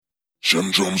Gem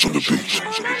drums on the beat.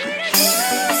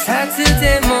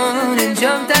 Saturday morning,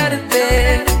 jumped out of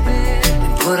bed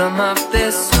and put on my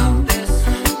best suit.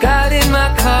 Got in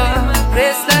my car,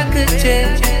 raced like a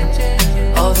jet,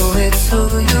 all the way to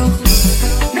you.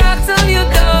 Knocked on your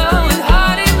door with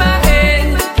heart in my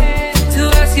head to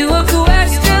ask you a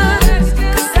question,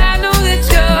 'cause I know that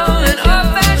you're an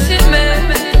old-fashioned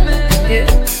man. Yeah.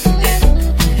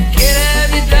 Can I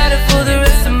have your daughter for the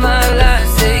rest of my life?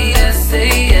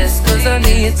 Say yes, 'cause I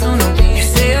need to know. You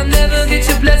say I'll never get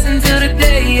your blessing till the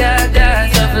day I die.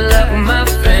 Tough luck with my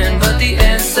friend, but the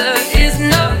answer is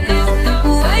no.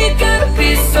 Why you gotta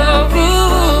be so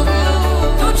rude?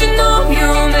 Don't you know I'm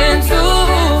human too?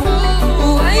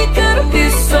 Why you gotta be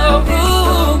so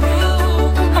rude?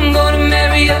 I'm gonna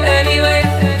marry you anyway.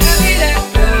 Marry that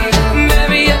girl.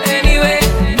 Marry you anyway.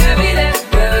 Marry that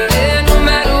girl. Yeah, no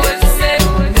matter what you say.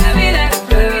 Marry that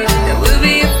girl, and we'll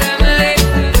be a family.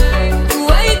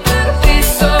 Why you gotta be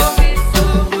so rude?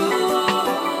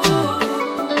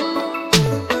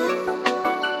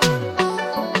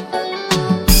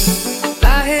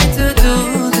 I hate to do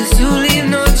this, you leave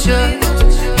no choice.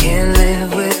 Can't live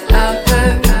without her.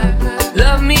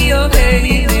 Love me, oh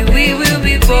baby, we will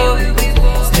be boys.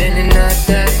 Standing at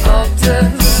that altar.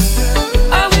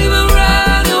 Or we will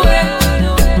run away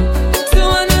to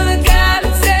another guy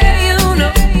to say you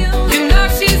know. You know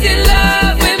she's in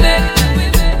love with me.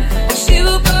 She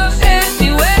will go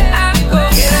anywhere I go.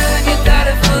 Can I have your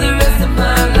daughter for the rest of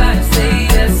my life? Say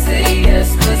yes,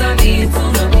 'cause I need to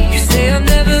know. You say I'll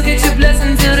never get your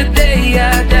blessing till the day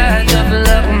I die. Tough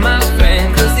luck with my friend,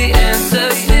 'cause the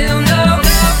answer's still no.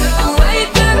 Why you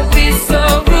gotta be so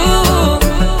rude?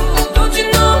 Don't you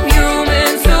know I'm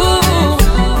human too?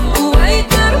 Why you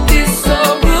gotta be so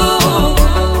rude?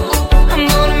 I'm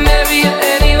gonna marry you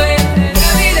anyway.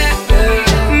 Marry that girl.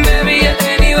 Marry you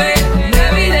anyway.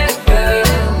 Marry that girl.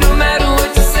 No matter what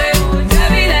you say.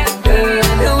 Marry that girl,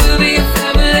 and we'll be a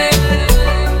family.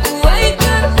 Why you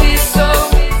gotta be so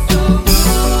rude?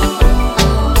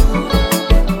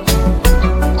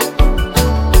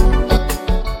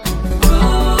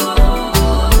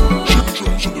 Gem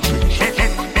drums on the beat.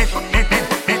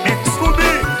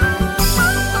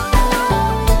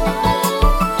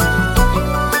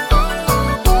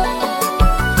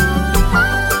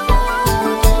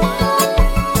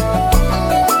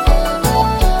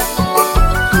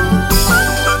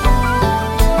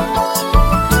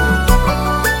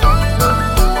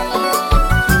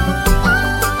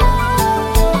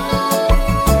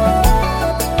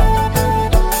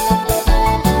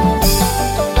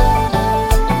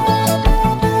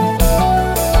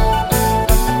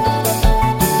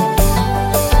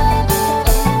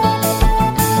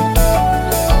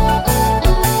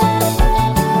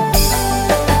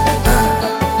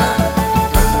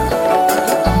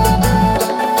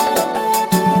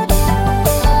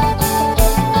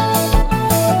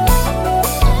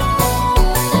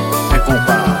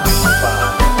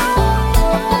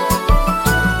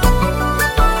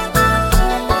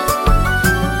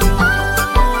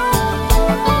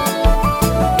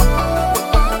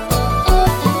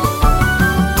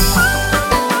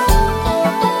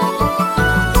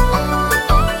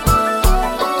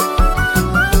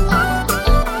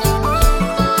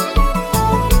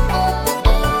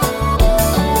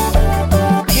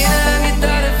 Can I have your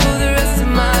daughter for the rest of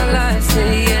my life?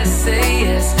 Say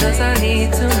yes, 'cause I need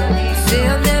to know. You say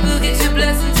I'll never get your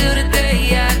blessing till the day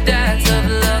I die. Tough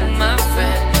luck, my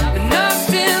friend, but no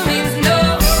still means no.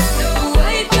 Why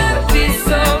you gotta be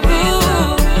so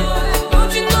rude?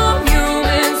 Don't you know I'm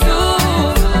human too?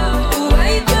 Why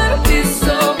you gotta be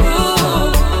so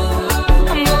rude?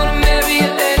 I'm gonna marry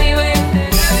you anyway.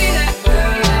 Marry that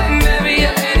girl. Marry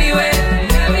you anyway.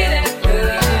 Marry that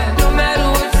girl. No matter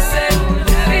what you say.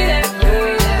 Marry that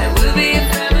girl, and we'll be a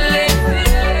family.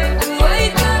 Why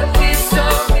you gotta be so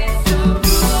rude?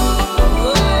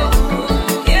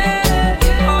 Yeah.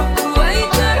 Why you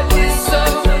gotta be so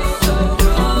rude?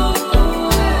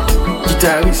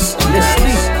 Guitariste,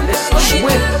 Leslie,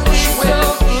 Chouette.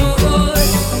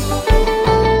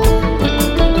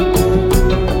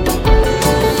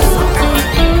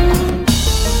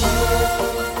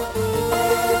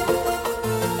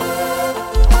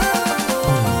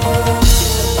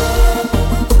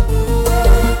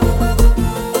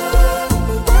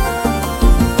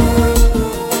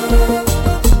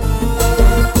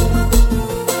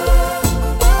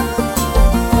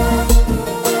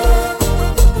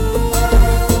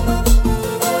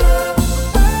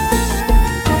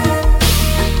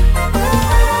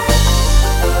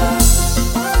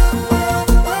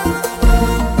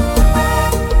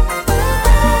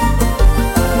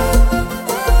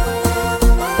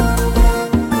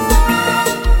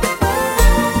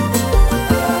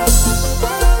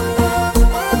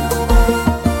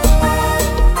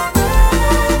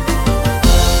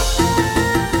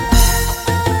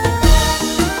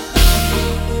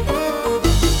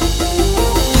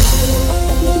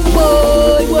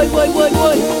 Les DJ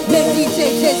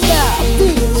Style.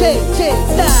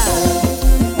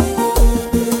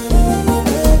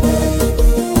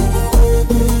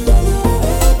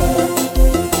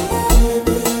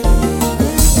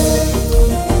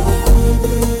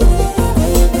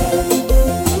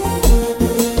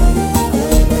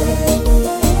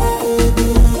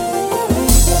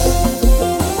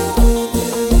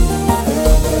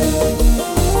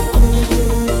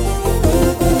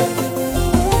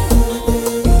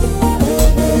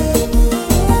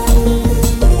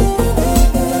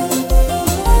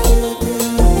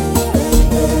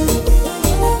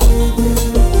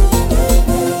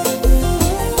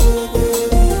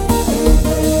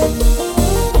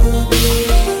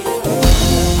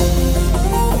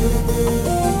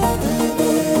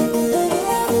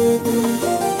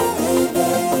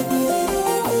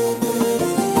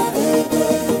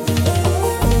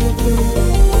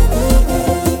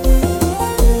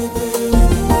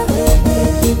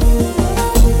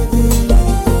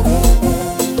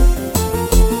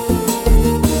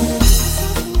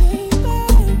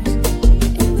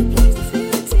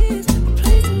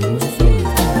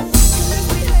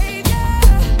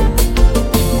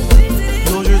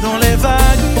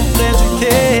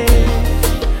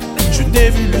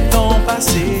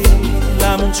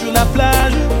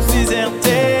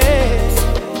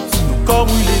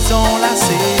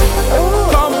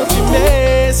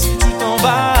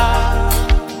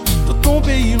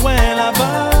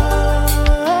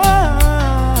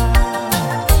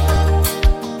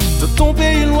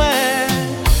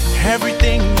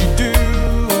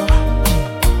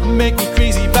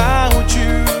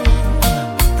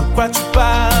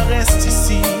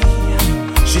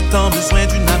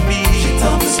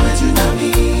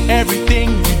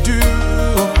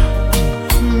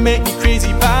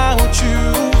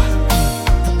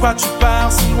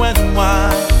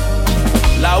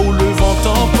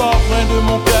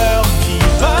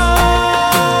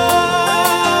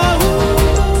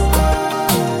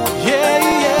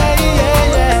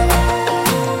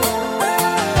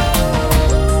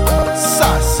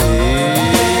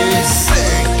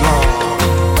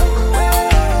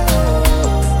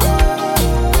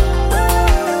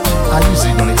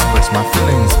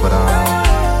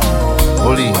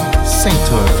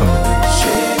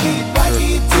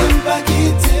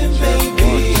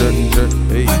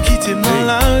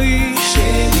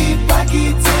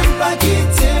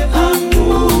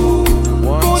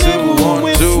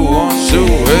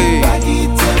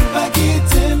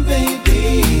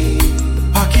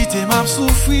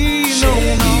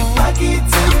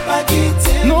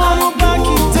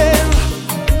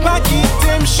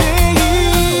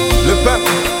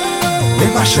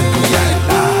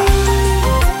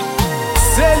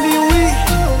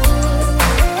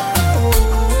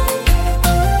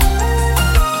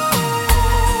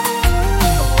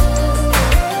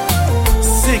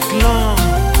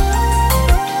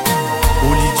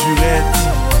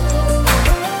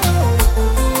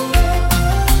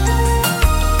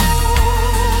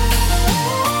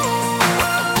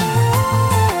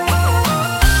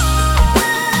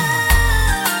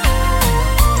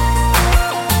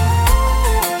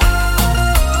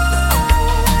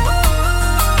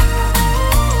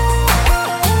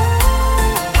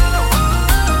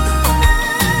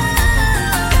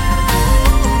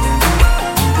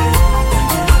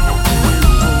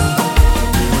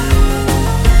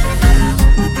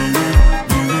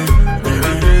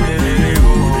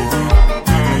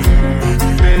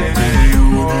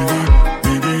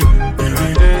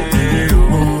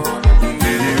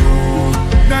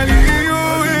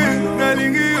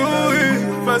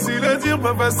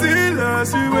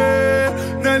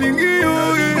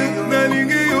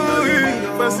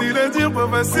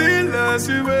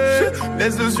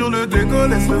 Laisse-le sur le déco,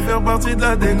 laisse-le faire partie de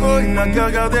la déco. Il n'a qu'à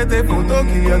regarder tes photos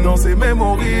qu'il y a dans ses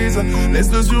mémories.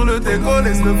 Laisse-le sur le déco,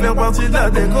 laisse-le faire partie de la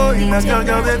déco. Il n'a qu'à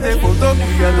regarder tes photos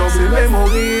qu'il y a dans ses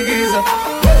mémories.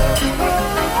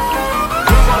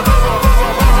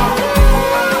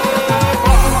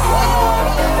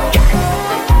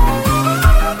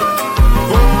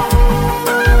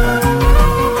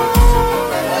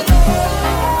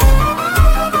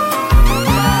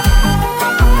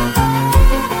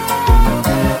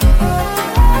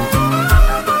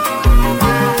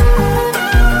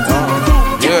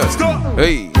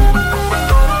 Hey,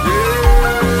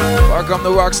 welcome to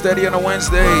ROCKSTEADY on a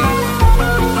Wednesday.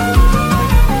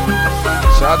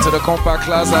 Shout out to the Kompa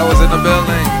class, I was in the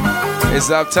building. It's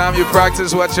that time you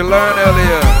practice what you learned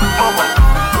earlier.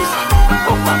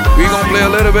 We gonna play a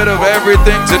little bit of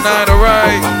everything tonight,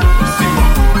 alright?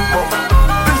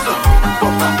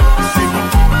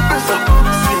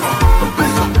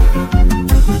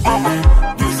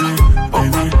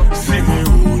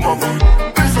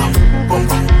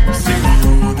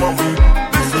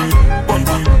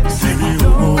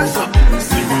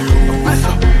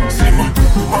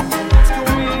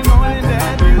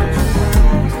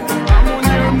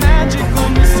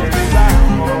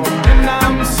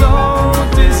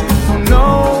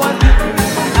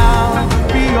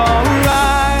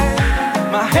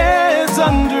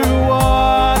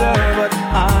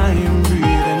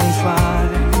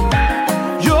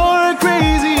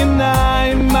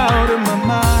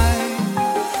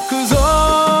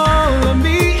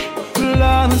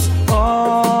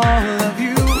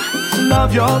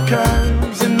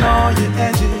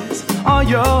 all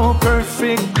your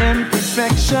perfect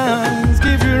imperfections.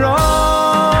 Give your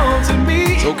all to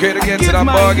me. It's okay to get to that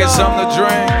bar, get something to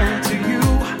drink.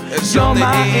 It's something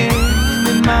to eat.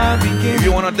 If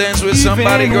you wanna dance with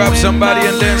somebody, grab somebody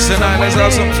and dance tonight. Let's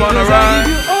have some fun, alright?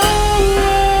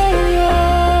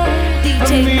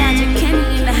 DJ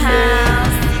Magickenny in the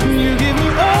house. You give me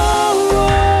all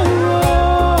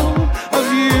of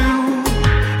you.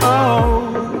 Oh,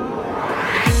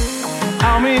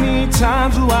 how many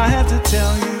times do I have to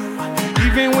tell you?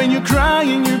 Even when you're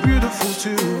crying, you're beautiful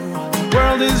too.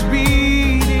 World is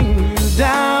beating you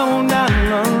down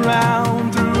and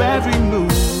around through every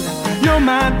mood. You're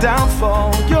my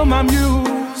downfall, you're my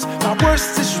muse, my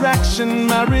worst distraction,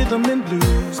 my rhythm and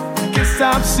blues. Can't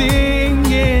stop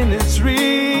singing, it's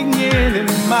ringing in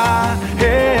my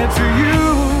head for you.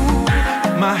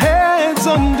 My head's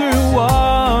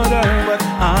underwater, but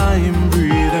I am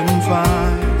breathing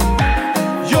fine.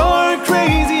 You're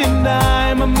crazy and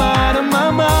I'm out of my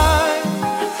mind.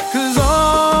 'Cause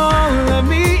all of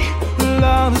me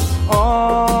loves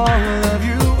all of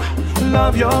you.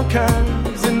 Love your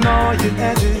curves and all your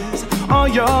edges, all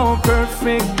your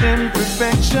perfect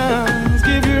imperfections.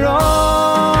 Give your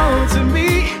all to me,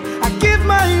 I give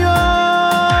my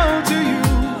all to you.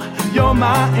 You're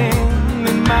my end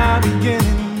and my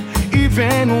beginning.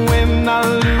 Even when I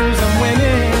lose, I'm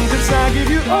winning. 'Cause I give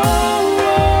you all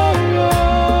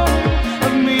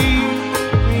of me,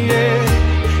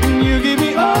 yeah. And you give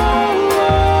me all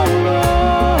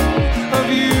of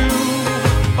you.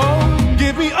 Oh,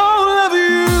 give me all of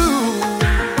you.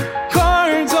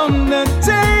 Cards on the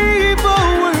table,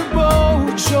 we're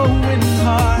both showing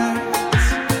hearts,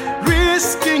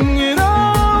 risking it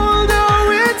all,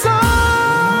 though it's hard.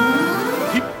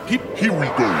 Here we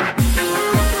go.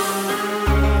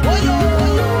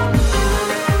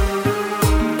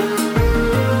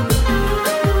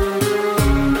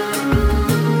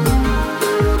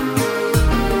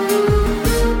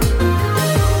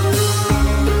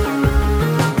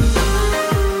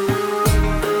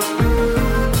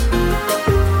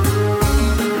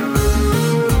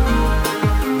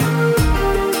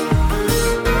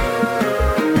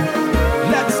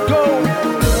 Let's go.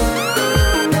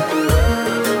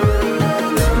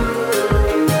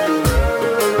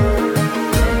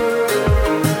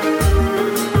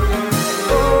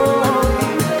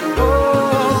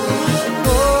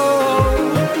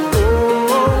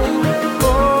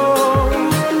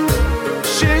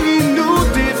 Chérie, nous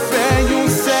défaillons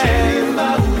c'est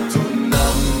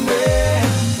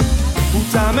où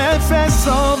ta mère fait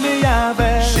sembler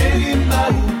avec. Chérie,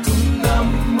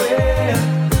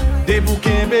 des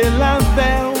bouquets belles la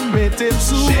veille, mettez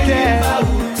sous terre.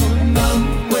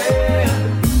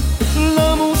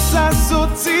 L'amour ça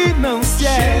sautit dans le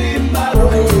ciel.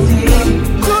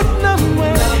 Tout dans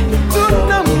moi, tout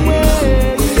dans moi.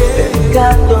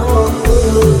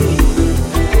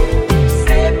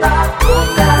 C'est pas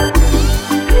total,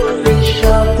 les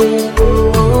chanter pour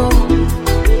vous.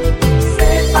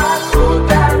 C'est pas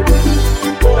total,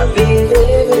 ma vie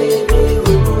rêver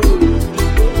vous.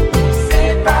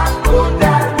 C'est pas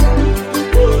total,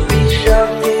 les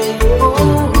chanter pour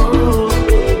vous.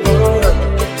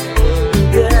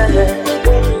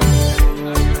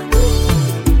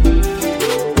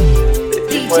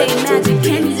 DJ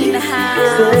Magickenny in the house.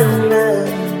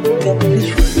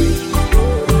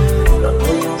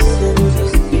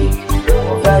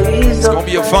 It's gonna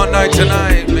be a fun night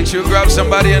tonight. Make sure you grab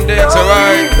somebody and dance,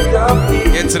 alright?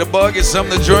 Get to the bar, get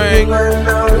something to drink.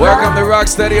 Welcome to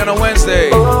ROCKSTEADY on a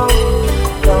Wednesday.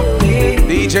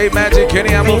 DJ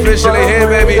Magickenny, I'm officially here,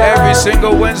 baby, every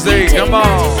single Wednesday. Come on.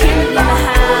 Magickenny in the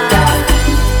house.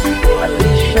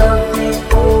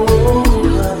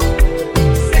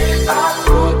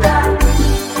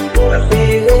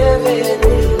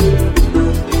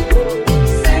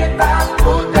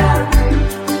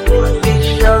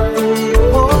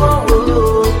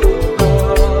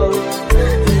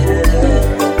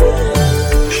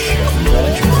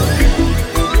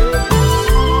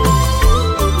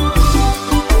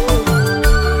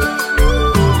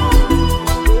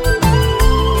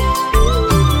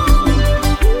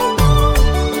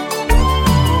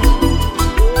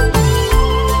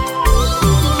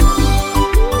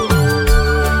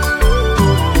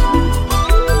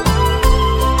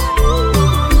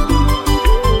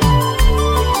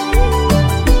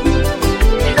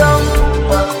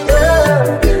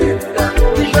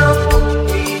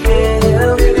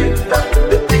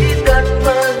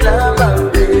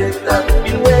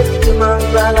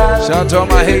 Shout out to all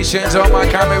my Haitians, all my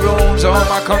Cameroons, all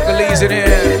my Congolese in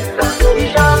here.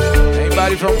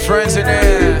 Anybody from France in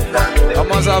here?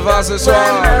 Comment ça va ce soir?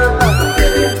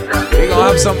 We gonna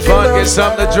have some fun, get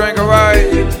something to drink,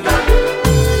 alright?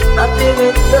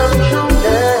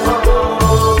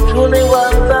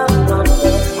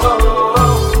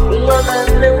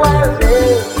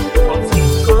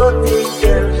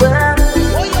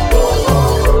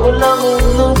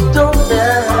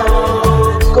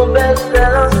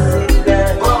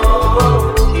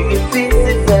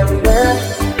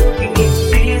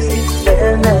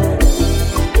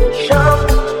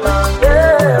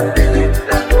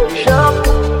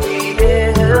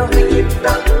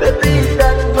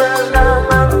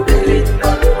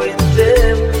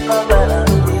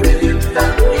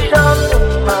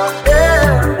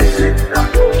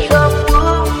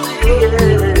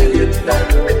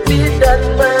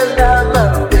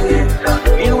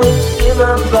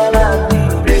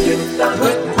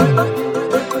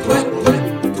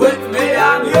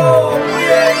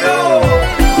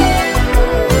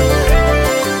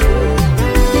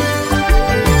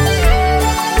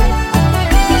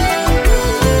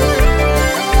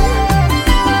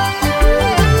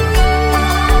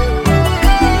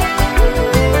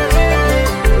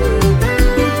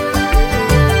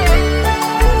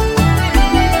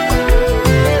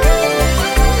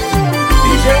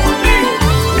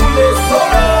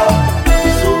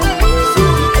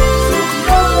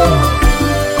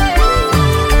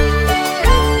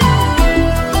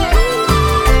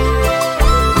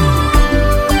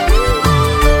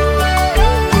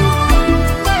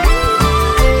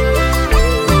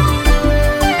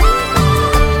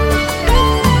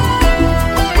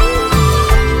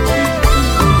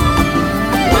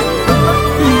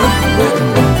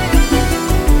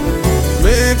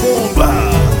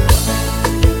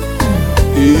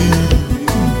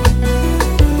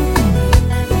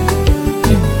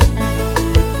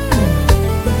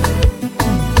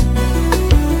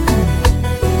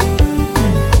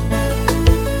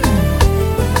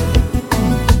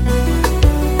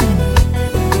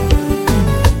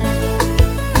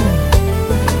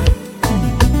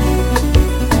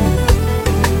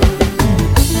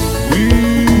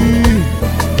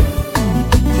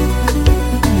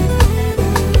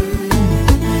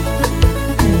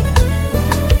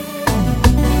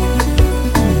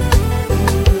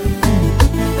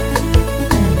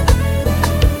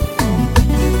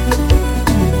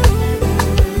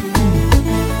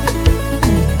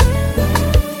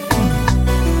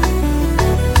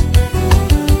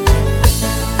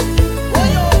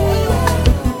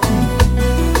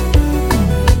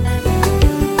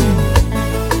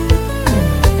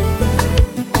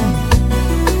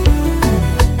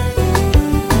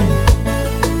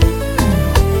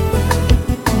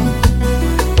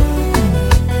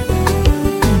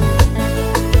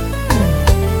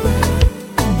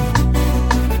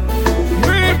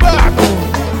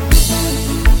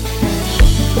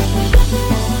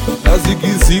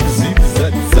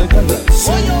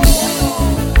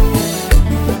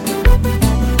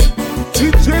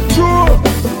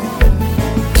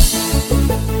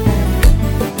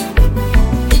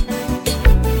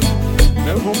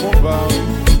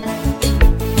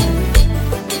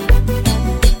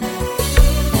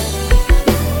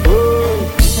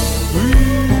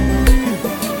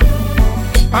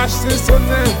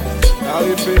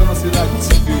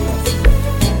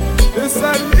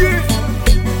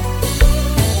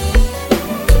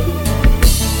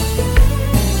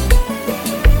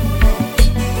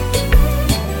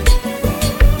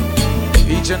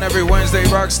 Every Wednesday,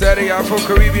 ROCKSTEADY, Afro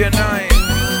Caribbean night.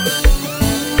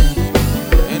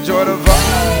 Enjoy the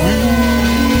vibe.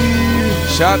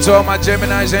 Shout out to all my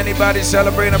Geminis. Anybody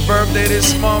celebrating a birthday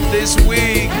this month, this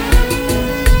week?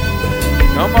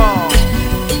 Come on.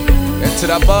 Get to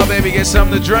that bar, baby. Get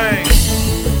something to drink.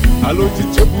 Hello,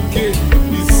 DJ Bouquet.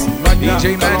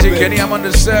 DJ Magic-Kenny, I'm on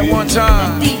the set one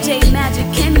time. DJ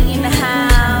Magic-Kenny in the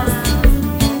house.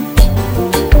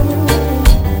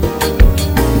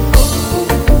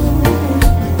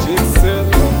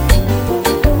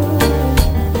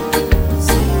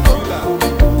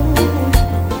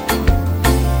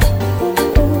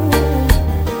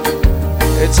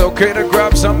 It's okay to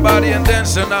grab somebody and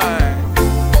dance tonight.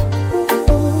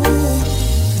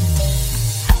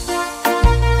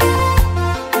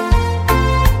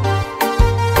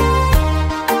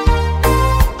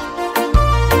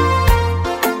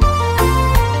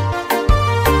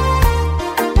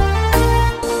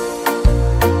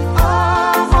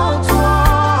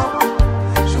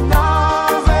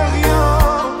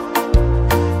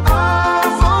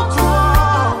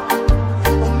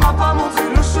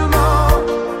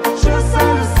 Je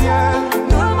sais le ciel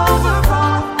ne m'en veut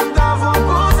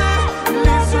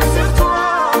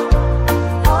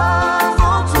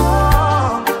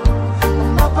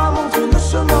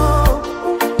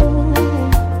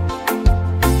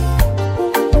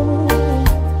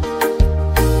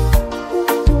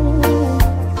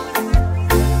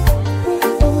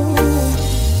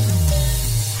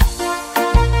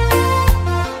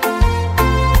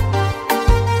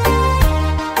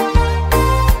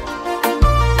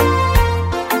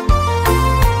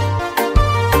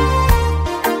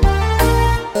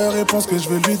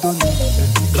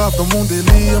grave dans mon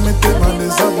délire, mais t'es mal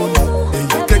les abonnés. Et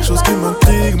y'a quelque chose qui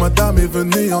m'intrigue, madame est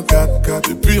venue en 4x4.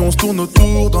 Et puis on se tourne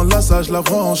autour, dans la salle, je la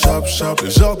vois en chap-chap. Le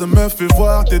genre de meuf fait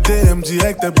voir tes DM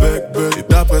direct, tes bug. Et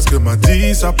d'après ce que m'a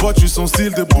dit, sa pote, tu son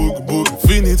style de book.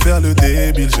 Fini de faire le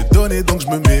débile, j'ai donné donc je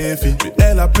me méfie. Mais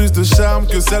elle a plus de charme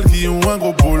que celles qui ont un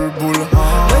gros boule.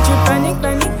 Ouais, tu paniques,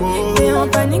 t'es en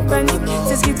panique.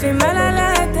 C'est ce qui te fait mal à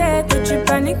la tête. Ouais, tu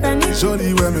paniques.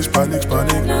 Jolie, ouais, mais j'panique.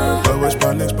 Ouais,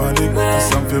 j'panique.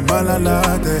 Ça me fait mal à la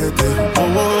tête.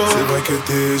 C'est vrai que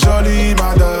t'es jolie,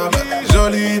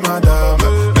 madame.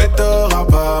 Mais t'auras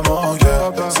pas mon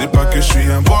cœur. C'est pas que je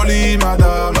suis un poli,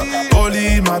 madame.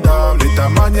 Et ta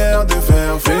manière de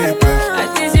faire fait peur.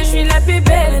 À tes yeux, je suis la plus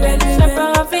belle. Sois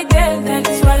pas infidèle.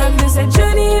 Sois l'homme de cette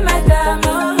jolie madame.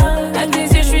 À tes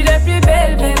yeux, je suis la plus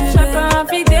belle. Sois pas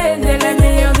infidèle. T'es la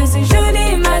meilleure de ces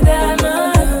jolies madames.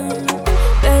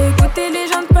 T'as écouté les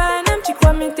gens de Paname. Tu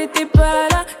crois mais t'étais pas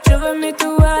là. Je remets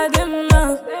tout à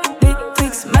demain. Les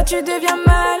tricks, tu deviens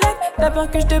malade. T'as peur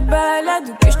que je te balade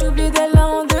ou que je t'oublie dès le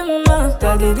lendemain.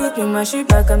 T'as des doutes mais moi je suis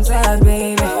pas comme ça,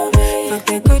 baby. Faut que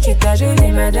t'écoutes, tu ta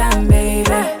jolie madame, baby.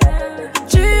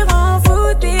 Tu rends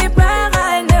fou, t'es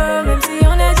parano. Même si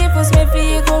on a dit faut se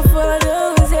méfier qu'on faut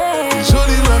doser.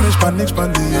 Jolie, ouais, mais j'panique. Ouais,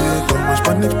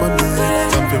 j'panique.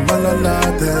 Ça me fait mal à la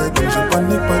tête, donc je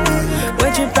panique.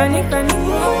 Ouais, tu paniques.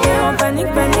 T'es en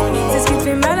panique. C'est ce qui te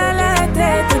fait mal à la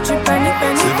tête. Ouais, tu paniques.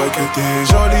 C'est vrai que t'es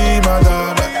jolie,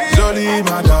 madame.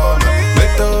 Mais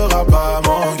t'auras pas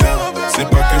mon cœur. C'est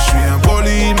pas que je suis un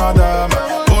poli, madame.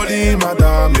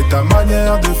 Et ta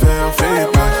manière de faire fait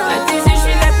peur. À tes yeux, je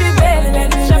suis la plus belle.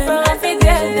 Sois pas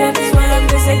infidèle. Sois l'homme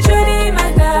de cette jolie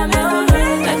madame.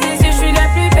 À tes yeux, je suis la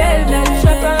plus belle.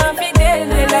 Sois pas infidèle.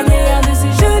 T'es la meilleure de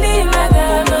ces jolies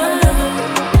madames.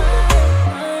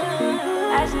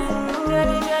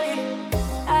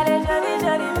 Allez,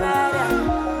 jolie madame.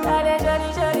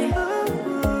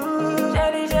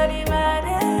 Allez, jolie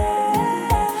madame.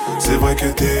 C'est vrai que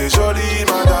t'es jolie,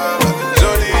 madame.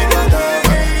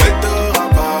 Mais t'auras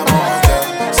pas mon cœur.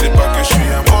 C'est pas que je suis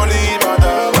un poli,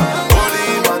 madame.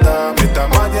 Et ta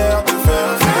manière de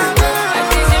faire fait peur. À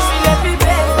tes yeux, je suis la plus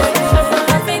belle. Sois pas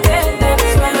infidèle.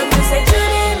 Sois l'homme de cette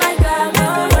jolie madame.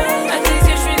 À tes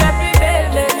yeux, je suis la plus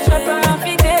belle. Sois pas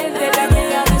infidèle. T'es la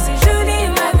meilleure de ces jolies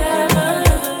madames.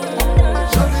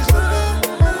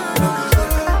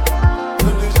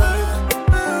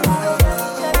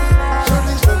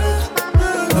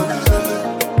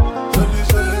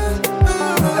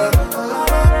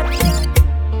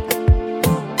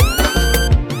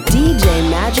 DJ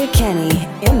Magickenny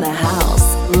in the house.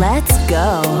 Let's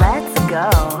go.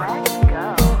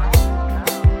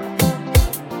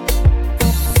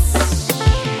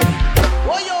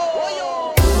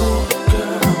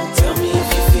 Tell me if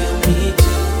you feel me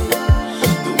too,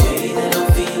 the way that I'm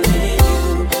feeling you,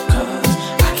 'cause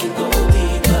I can go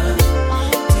deeper.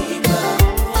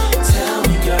 Tell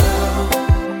me, girl,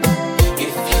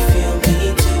 if you feel me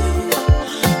too,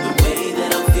 the way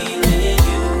that I'm feeling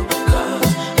you,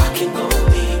 'cause I can go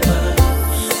deeper.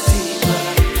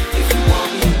 If you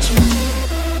want me to.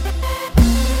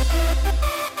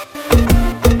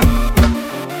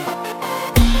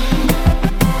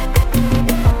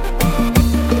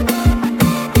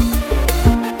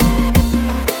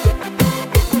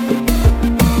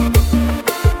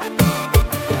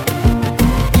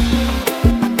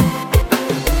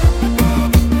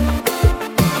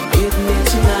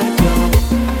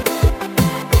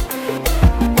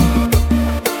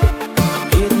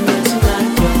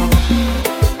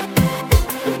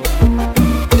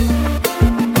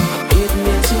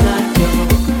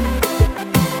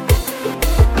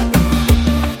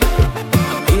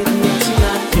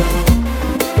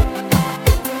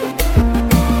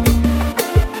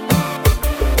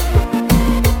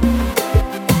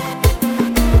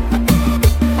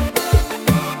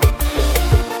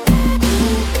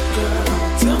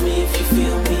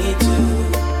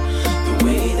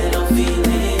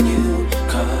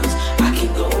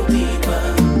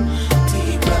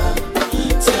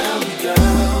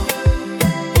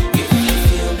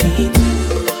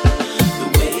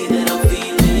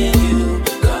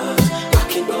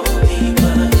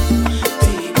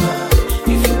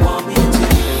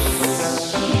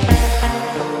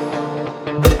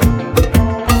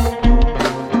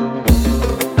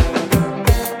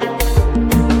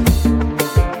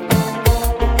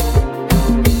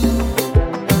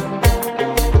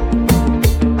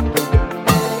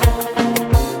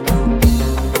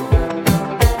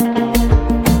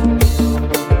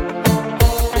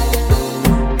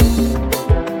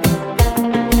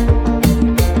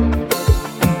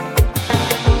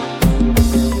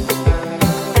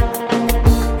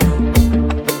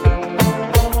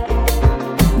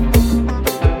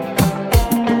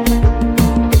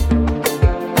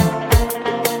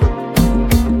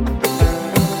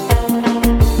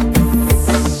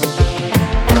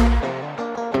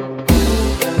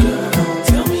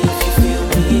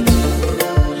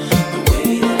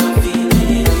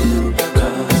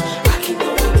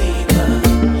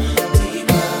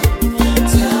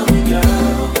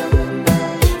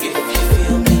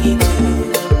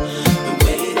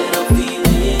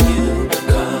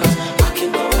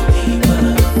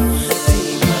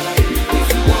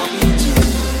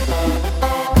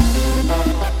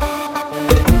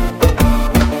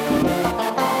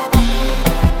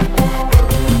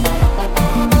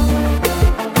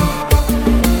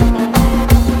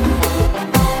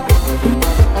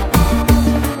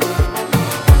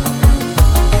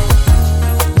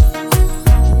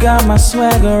 got my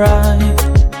swagger right.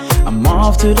 I'm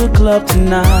off to the club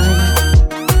tonight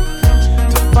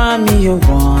to find me a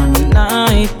one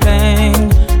night thing.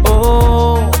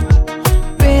 Oh,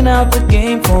 been out the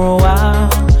game for a while,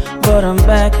 but I'm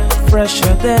back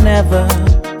fresher than ever.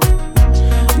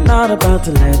 Not about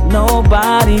to let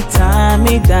nobody tie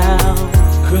me down.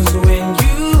 Cause when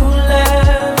you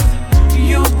left,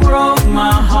 you broke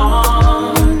my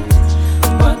heart.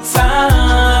 But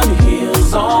time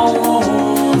heals all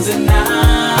wounds, and now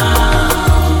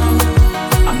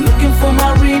I'm looking for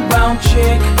my rebound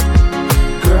chick.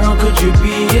 Girl, could you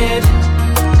be it?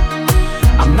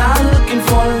 I'm not looking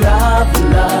for love,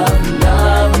 love,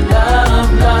 love, love,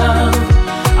 love.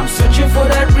 I'm searching for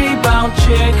that rebound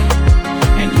chick,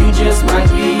 and you just might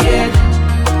be it.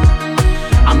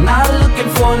 I'm not looking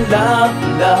for love,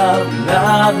 love,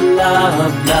 love,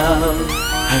 love, love.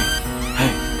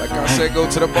 Like I said, go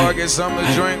to the bar, get something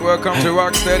to drink. Welcome to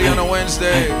ROCKSTEADY on a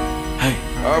Wednesday.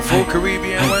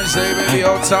 Afro-Caribbean Wednesday, baby.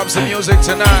 All types of music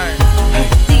tonight.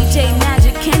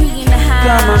 DJMAGICKENNY in the house.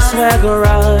 Got my swagger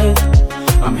right.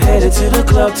 I'm headed to the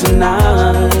club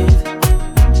tonight.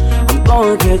 I'm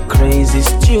gonna get crazy,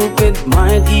 stupid,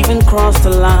 might even cross the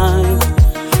line.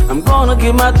 I'm gonna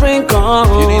get my drink on.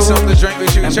 If you need something to drink, make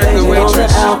sure you check the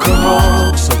waitress. The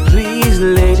alcohol. So please,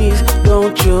 ladies,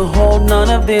 don't you hold none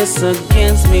of this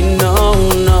against me, no,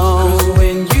 no. Cause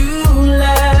when you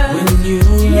left, you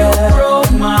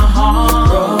broke my heart,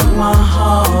 broke my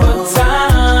heart. But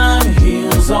time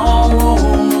heals all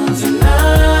wounds, and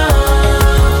now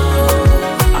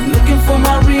I'm looking for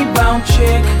my rebound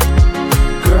chick.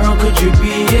 Girl, could you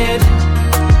be it?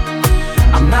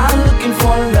 I'm not looking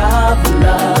for love,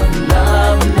 love,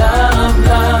 love, love,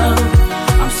 love.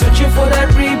 I'm searching for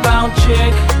that rebound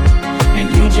chick, and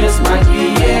you just might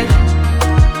be it.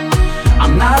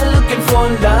 I'm not looking for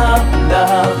love,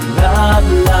 love, love,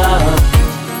 love.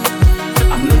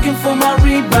 I'm looking for my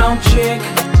rebound chick.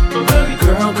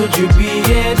 Girl, could you be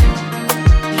it?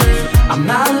 I'm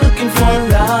not looking for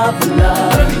love,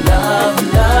 love, love,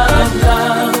 love,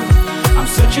 love. I'm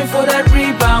searching for that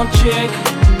rebound chick,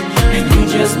 and you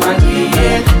just might be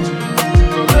it.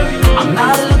 I'm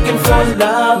not looking for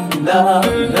love, love,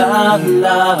 love,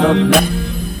 love, love.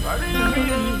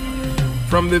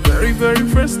 From the very, very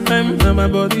first time that my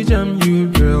body jammed you,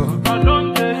 girl.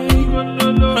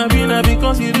 Maybe not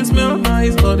because you just smell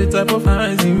nice, or the type of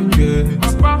eyes you get.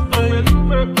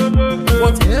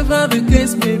 Whatever the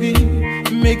case may be,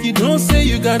 make it don't say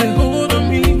you got a hold on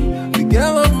me. The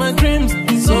girl of my dreams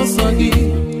is so soggy.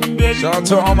 Shout out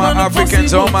to all my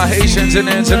Africans, all my Haitians in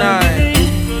there tonight.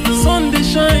 Sunday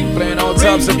shine, playing all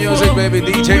types of music, baby.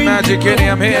 DJMAGICKENNY,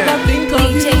 I'm here.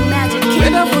 DJMAGICKENNY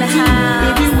in the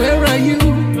house. Baby, where are you?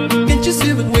 Can't you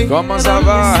see the way? Comment ça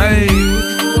va? Hey.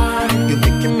 You're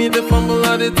making me the fumble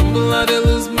out, the tumble out, the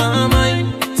lose my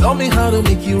mind. Tell me how to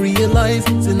make you realize.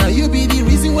 Say now you be the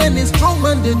reason when a strong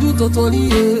man they do totally,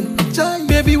 yeah.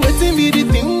 Baby, waiting be the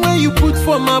thing where you put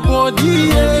for my body,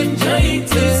 yeah.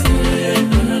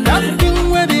 That thing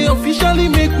where they officially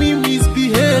make me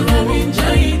misbehave.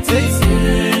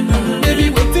 Baby,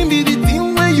 waiting be the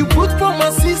thing where you put for my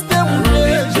system,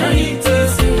 yeah.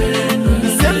 The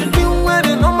same thing where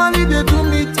they normally they do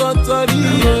me totally,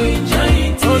 yeah.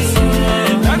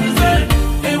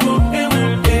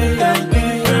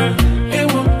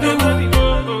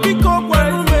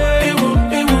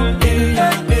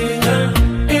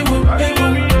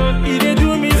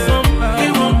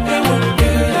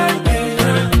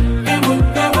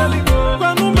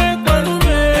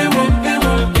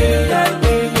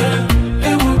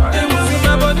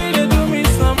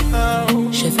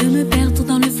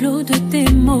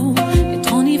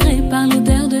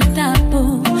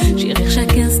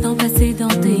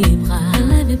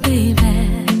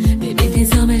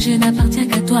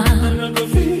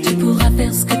 Tu pourras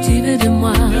faire ce que tu veux de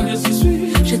moi.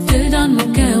 Je te donne mon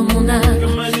cœur, mon âme.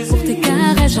 Pour tes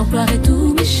caresses, j'emploierai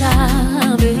tous mes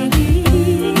charmes.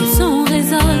 Le son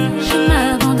résonne, je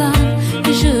m'abandonne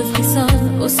et je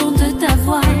frissonne au son de ta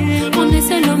voix. On est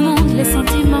seul au monde, les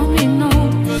sentiments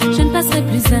m'inondent. Je ne passerai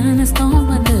plus un instant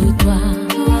loin de toi.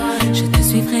 Je te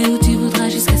suivrai où tu voudras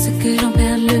jusqu'à ce que j'en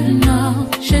perde le nord.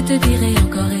 Je te dirai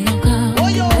encore et encore.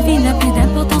 Ma vie n'a plus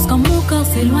d'importance quand mon corps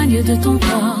s'éloigne de ton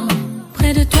corps.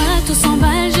 Près de toi tout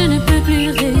s'emballe, je ne peux plus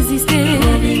résister.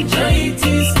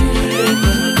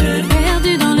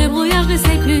 Perdu dans le brouillard, je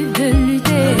n'essaie plus de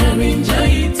lutter.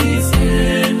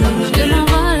 Je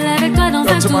m'envole avec toi dans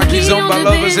un tourbillon de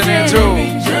baisers.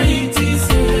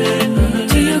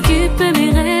 Tu occupes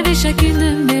mes rêves et chacune de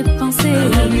mes pensées.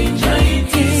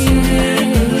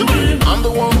 I'm the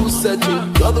one who said you,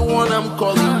 you're the one I'm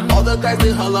calling. All the guys guys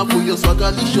they holler for your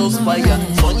swagalicious fire.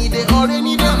 Sunny day or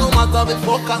rainy day, no matter the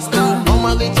forecast.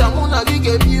 Normally jamuna we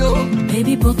give you.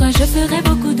 Baby, pour toi je ferai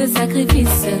beaucoup de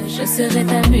sacrifices. Je serai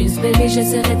ta muse, baby, je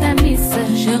serai ta miss.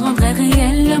 Je rendrai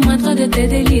réel le moindre de tes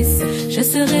délices. Je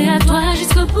serai à toi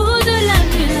jusqu'au bout de la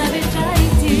nuit. Avec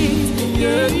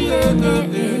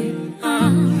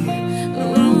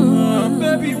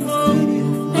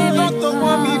Baby,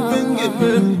 entends-moi mi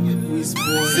peine.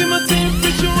 See my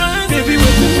temperature rise. Baby,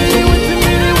 wait a minute.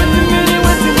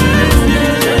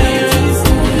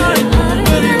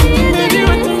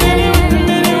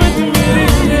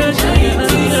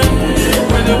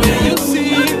 Whenever you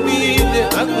see me, they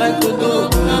act like a dog.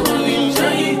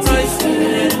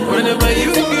 Whenever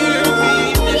you hear me,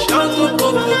 they shout up.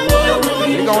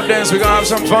 We gon' dance, we gon' have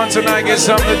some fun tonight, get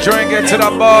something to drink, get to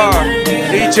the bar.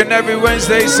 Each and every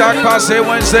Wednesday, SAK PASE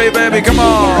Wednesday, baby, come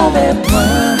on.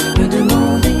 Me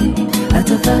demander à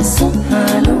ta façon,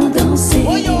 allons danser.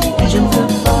 Mais je ne veux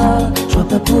pas, je vois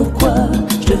pas pourquoi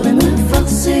je devrais me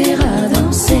forcer à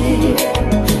danser.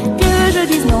 Que je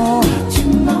dise non, tu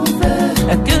m'en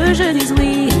veux. Que je dise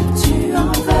oui, tu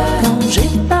en veux. Quand j'ai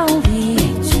pas envie,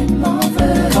 tu m'en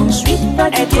veux. Quand je suis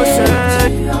fatiguée,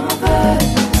 tu en veux.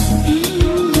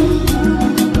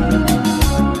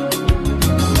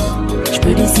 Je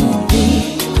peux décider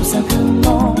tout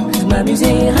simplement de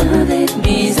m'amuser avec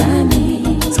mes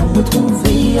amis sans me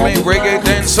retrouver. Playing reggae,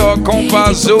 dancehall,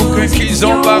 Kompa-Zouk, and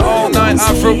Kizomba all night,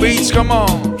 Afro beats, come on.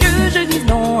 Que je dise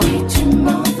non, tu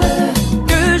m'en veux.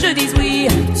 Que je dise oui,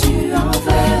 tu en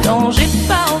veux. Quand j'ai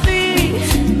pas envie,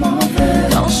 tu m'en veux.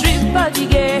 Quand je suis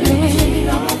fatiguée, tu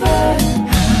en veux.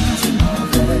 Tu m'en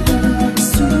veux.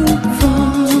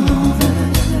 Souvent, tu m'en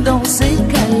veux. Dans ces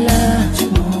cas-là, tu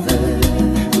m'en veux.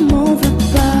 M'en veux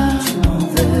pas, tu m'en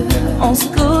veux. On se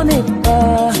connaît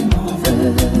pas, tu m'en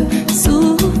veux.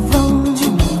 Souvent, tu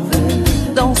m'en veux.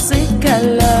 Dans ces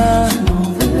cas-là, tu m'en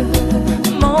veux.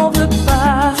 M'en veux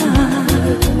pas,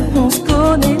 on se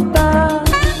connaît pas.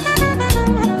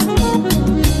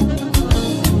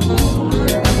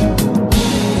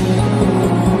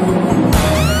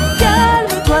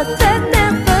 Calme-toi,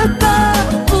 t'énerve pas.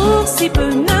 Pour si peu,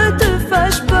 ne te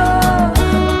fâche pas.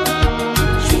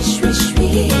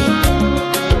 Suis.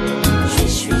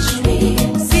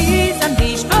 Si ça me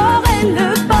dit, je ferai le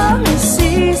pas. Mais si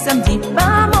ça me dit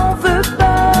pas, m'en veux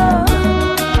pas.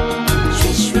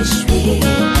 Suis.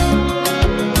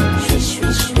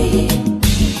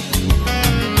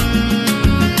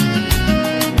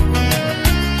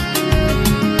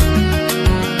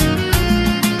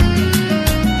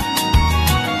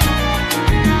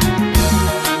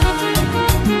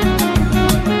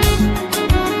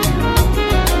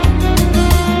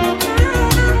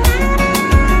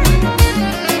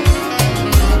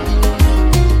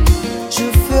 Je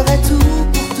ferai tout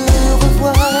pour te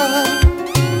revoir.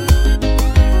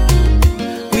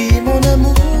 Oui, mon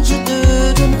amour, je te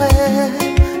donnerai,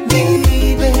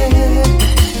 baby.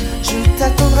 Je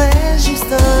t'attendrai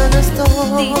juste un instant.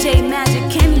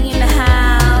 DJMAGICKENNY in the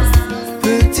house.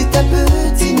 Petit à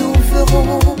petit, nous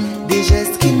ferons des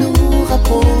gestes qui nous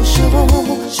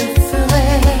rapprocheront. Je ferai.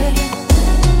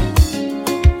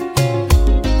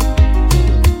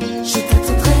 Je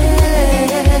t'attendrai.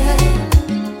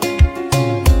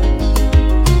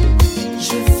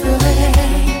 Je ferai.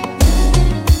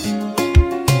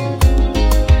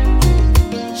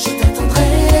 Je t'attendrai.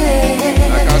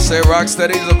 Like I say,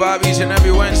 ROCKSTEADY is a vibe each and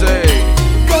every Wednesday.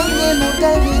 Comme les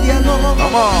montagnes de diamants.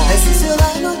 Come on. Ainsi sera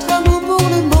notre amour pour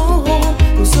le monde.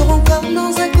 Nous serons comme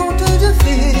dans un conte de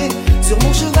fées. Sur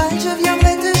mon cheval, je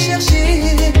viendrai te chercher.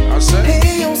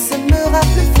 Et on s'aimera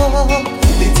plus fort.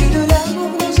 Les dieux de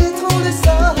l'amour nous jetteront le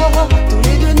sort. Tous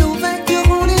les deux nous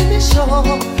vainquerons les méchants.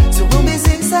 Sur nos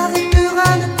baisers s'arrêtera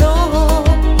le temps.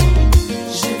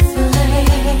 Je ferai.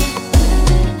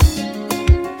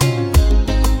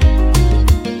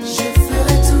 Je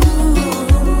ferai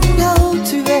tout. Là où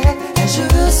tu es, je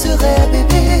serai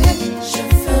bébé. Je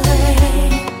ferai.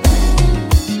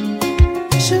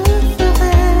 Je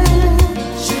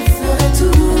ferai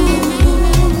tout.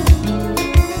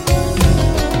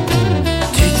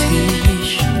 Tu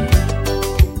triches.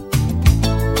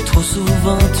 Trop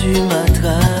souvent tu m'as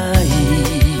trahi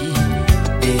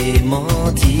et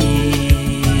menti.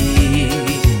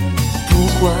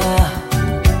 Pourquoi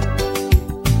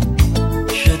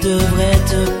je devrais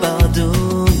te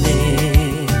pardonner,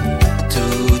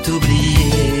 tout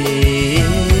oublier?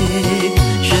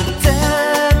 Je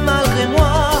t'aime malgré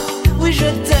moi, oui je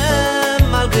t'aime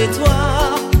malgré toi.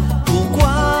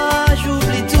 Pourquoi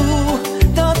j'oublie tout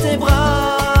dans tes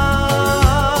bras?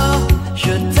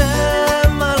 Je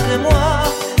t'aime malgré moi,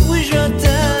 oui je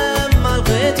t'aime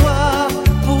malgré toi.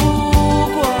 Pourquoi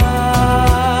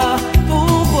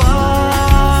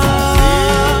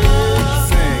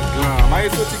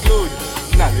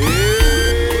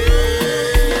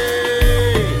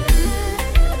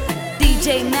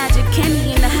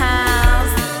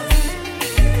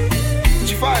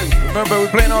Remember,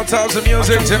 we're playing all types of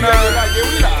music tonight.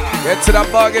 Get to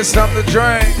that bar, get something to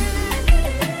drink.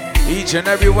 Each and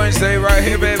every Wednesday right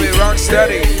here, baby,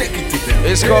 ROCKSTEADY.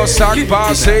 It's called SAK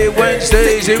PASE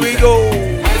Wednesdays. Here we go.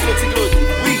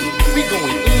 We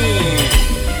going in.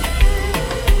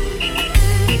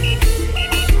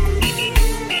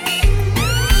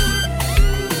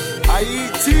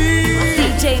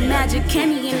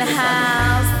 DJMAGICKENNY in the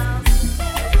house.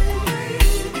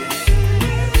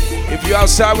 If you're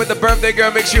outside with the birthday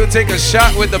girl, make sure you take a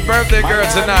shot with the birthday girl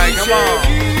tonight. Come on.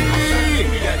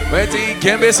 Betty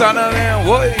Kimbe Sana,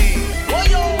 boy.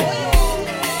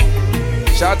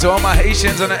 Shout out to all my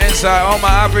Haitians on the inside, all my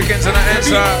Africans on the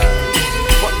inside.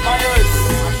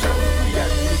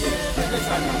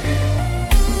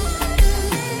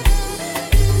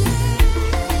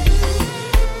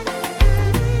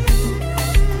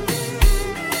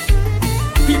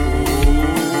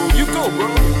 You go, bro.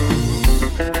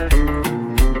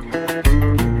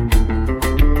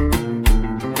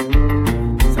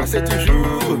 Ça c'est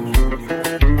toujours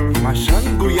ma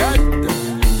changouillade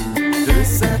de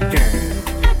SAK.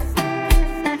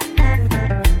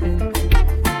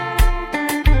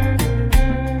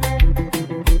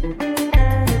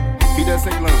 Fidèle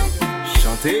Saint-Claude,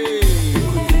 chantez.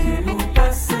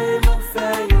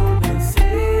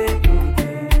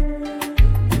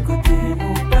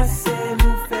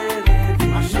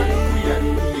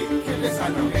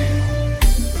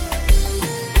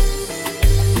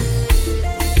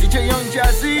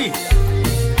 Jazzy,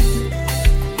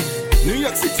 New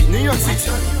York City, New York City.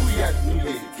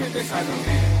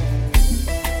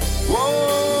 Whoa,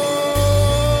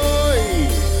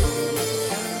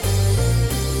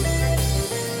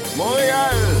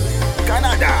 Montréal,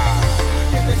 Canada.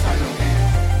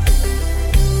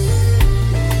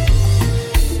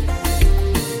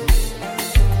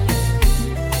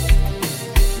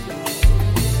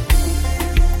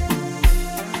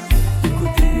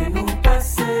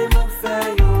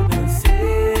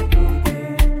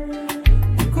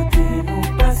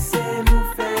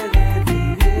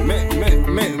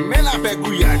 Mais la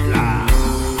bégouillade là.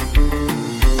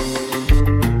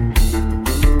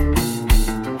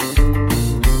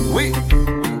 Oui.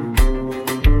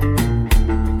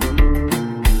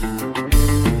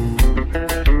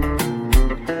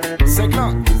 C'est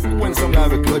clair. Ou ensemble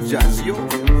avec le jazz, yo.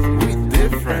 We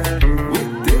different. We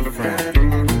different.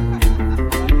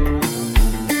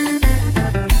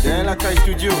 Dans la taille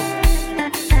studio.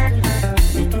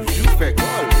 Nous toujours fait call.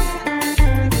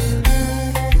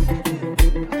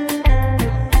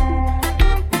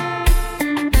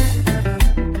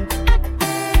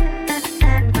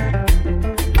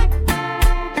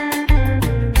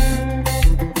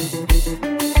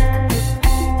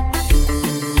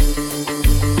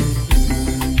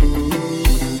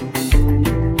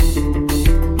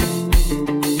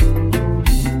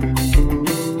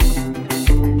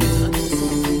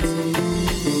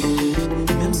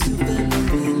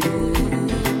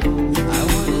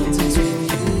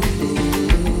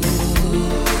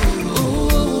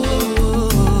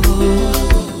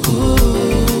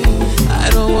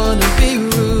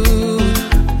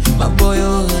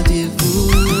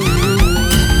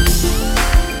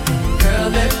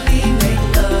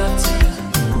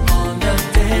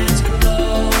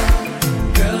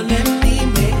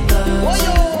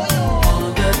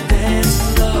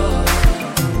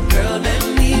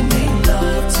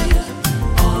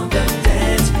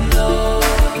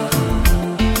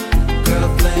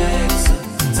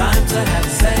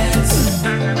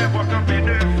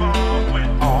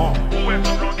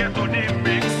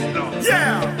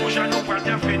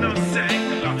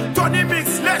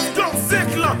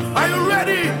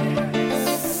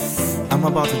 I'm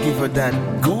about to give her that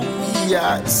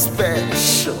Gouya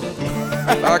special.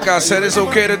 Like I said, it's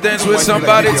okay to dance with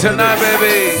somebody tonight,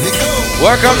 baby.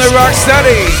 Welcome to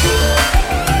ROCKSTEADY.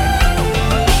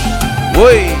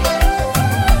 Wait.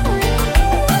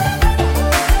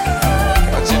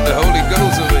 Catching the Holy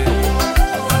Ghost of it.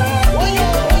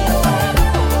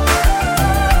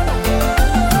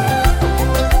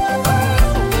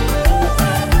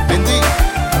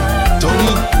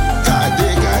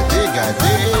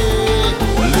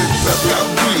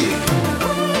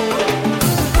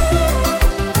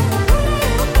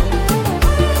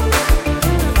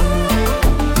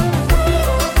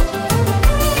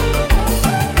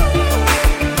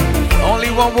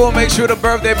 One will make sure the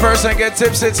birthday person get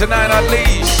tipsy tonight at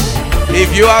least.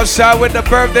 If you outside with the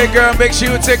birthday girl, make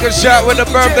sure you take a shot with the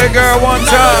birthday girl one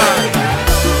time.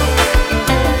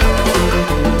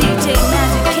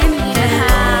 DJMAGICKENNY in the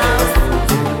house.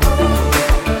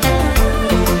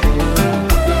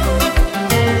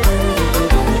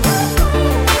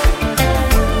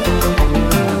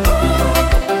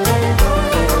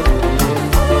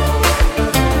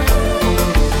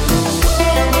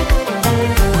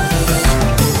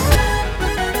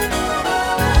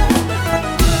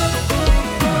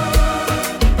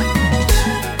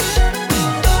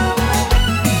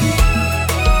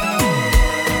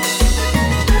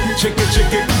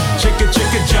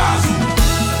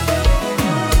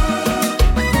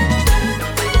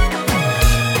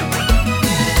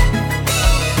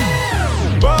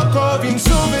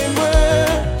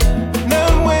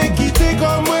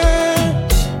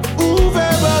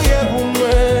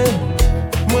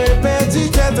 perdu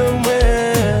tête moi.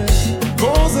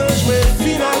 Cause je me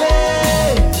finale.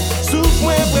 Souffle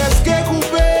moi presque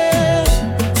coupé.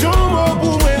 J'en mot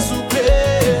pour moi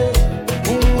souper.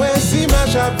 Pour moi si ma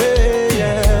chapée.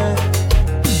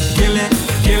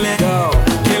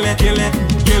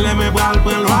 Qu'elle aime bral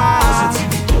pour loi.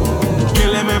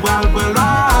 Qu'elle aime bral pour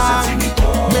loi.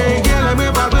 Mais qu'elle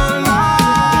aime bral pour loi.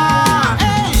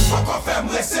 Pourquoi faire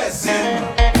me saisir?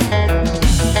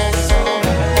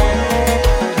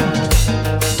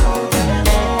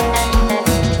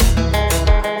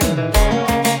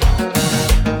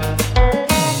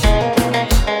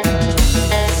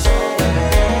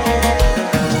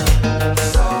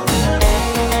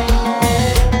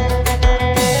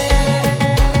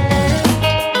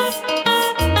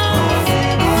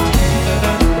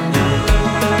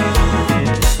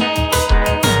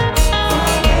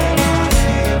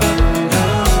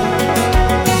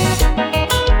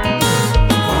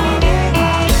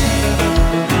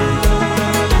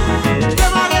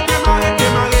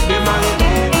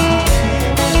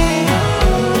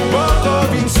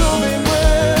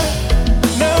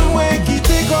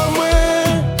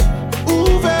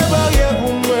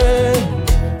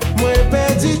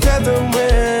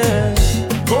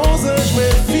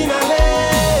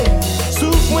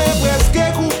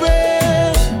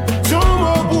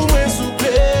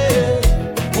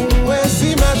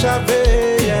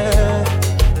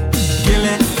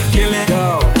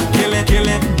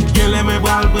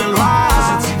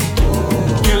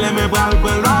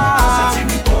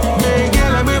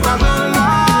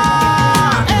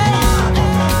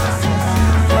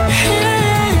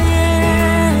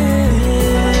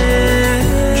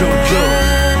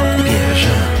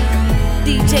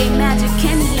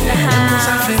 DJMAGICKENNY in the house.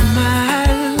 Ça fait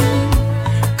mal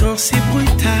quand c'est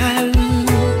brutal.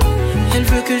 Elle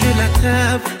veut que je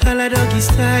l'attrape à la doggy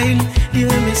style. Il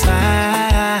remet ça.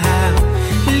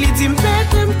 Il dit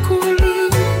m'pète cool.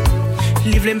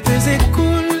 Il voulait me peser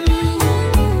cool.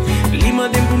 Il m'a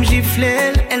dit pour me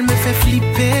gifler. Elle me fait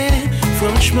flipper.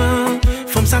 Franchement,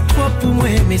 femme ça trop pour moi,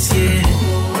 messieurs.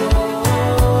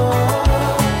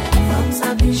 Femme ça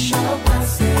bichot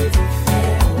passé.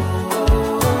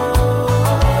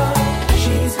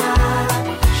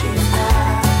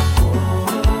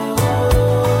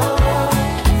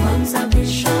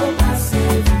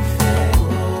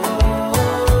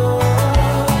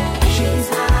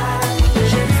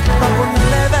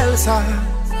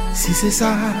 Si c'est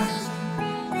ça,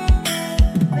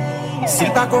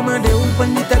 s'il pas commandé ou prend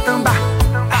ni tête en bas,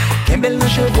 qu'un bel dans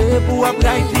cheveux pour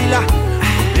après là,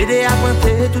 l'aider à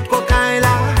pointer toute cocaïne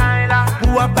là,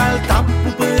 pour après le tap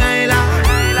pour prendre là,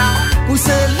 pour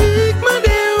celui qui m'a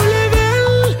dit au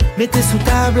level, mettez sous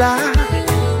table là,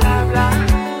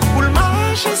 pour le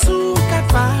marcher sous quatre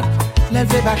pattes,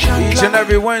 lever bas chante là. Each and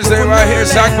every Wednesday right here,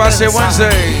 SAK PASE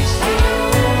Wednesdays.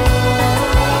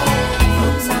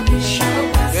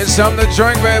 Get something to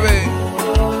drink, baby.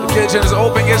 The kitchen is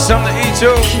open. Get something to eat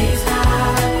too.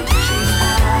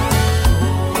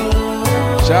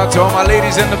 Shout out to all my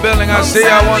ladies in the building. I see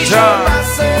y'all one time.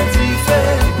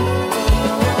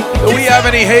 Do we have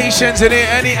any Haitians in here?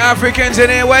 Any Africans in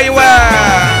here? Where you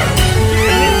at?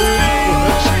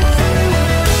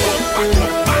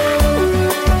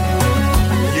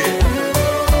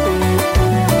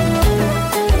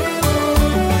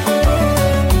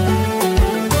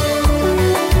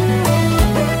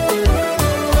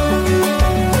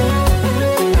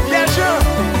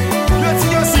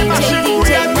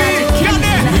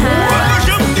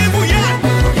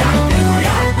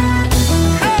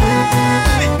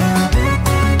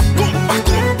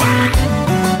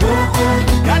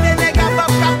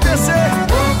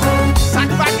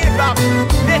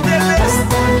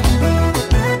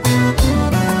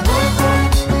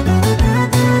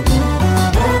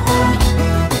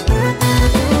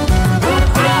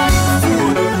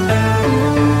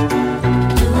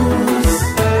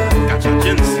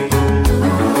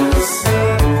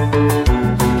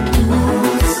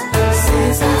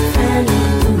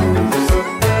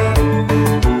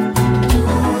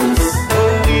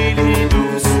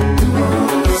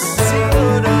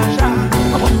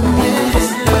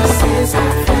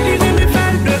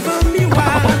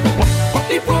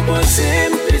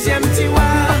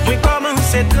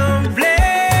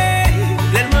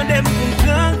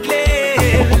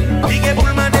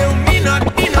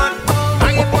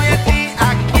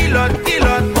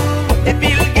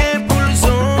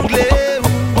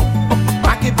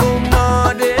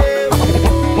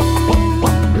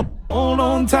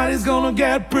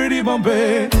 pretty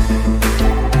bumpy.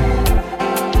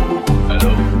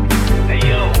 Hello? Hey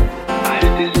yo, I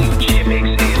had this new G-Mix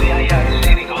easy. I had to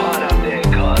say they go hard out there,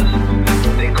 cause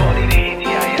they call it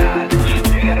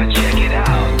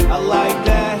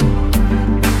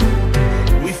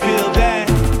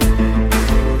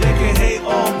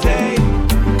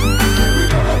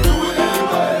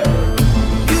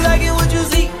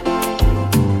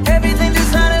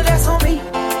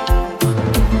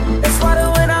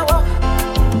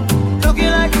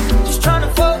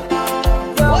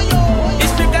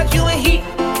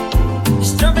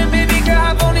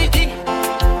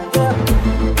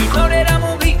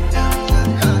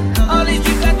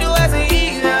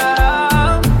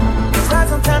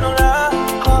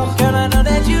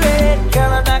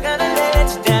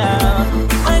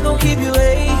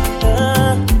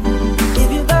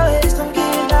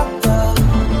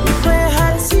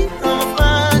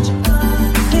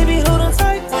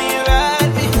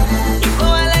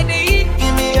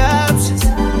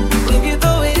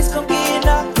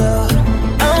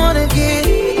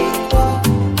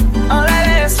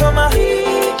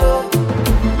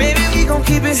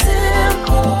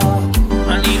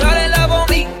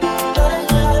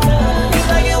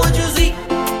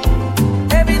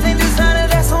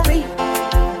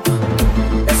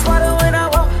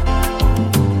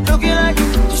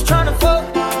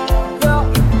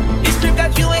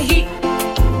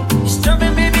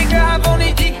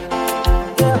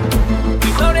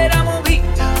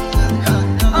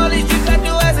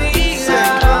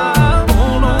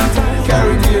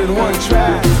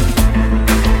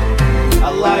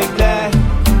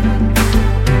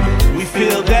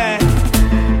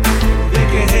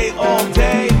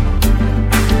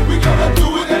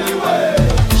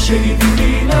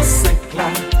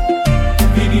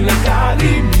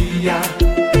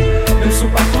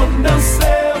qu'on danser,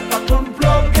 pas qu'on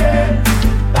bloquer.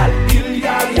 Bal il y a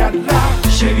là,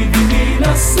 chérie vini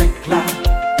dans 5 là,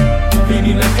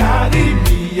 vini dans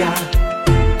Caribia.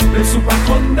 Mais sous pas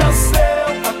qu'on danser,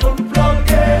 pas qu'on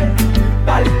bloquer.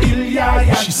 Bal il y a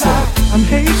là. She said, I'm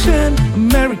Haitian,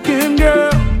 American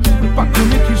girl. Mais pas qu'on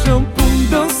est qui j'aime pour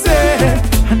danser.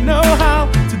 I know how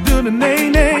to do the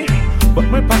nay-nay. But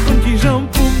moi pas qu'on qui j'aime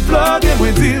pour bloquer.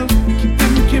 Moi dire, quitte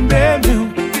moi qui m'aime.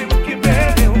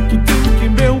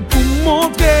 Pour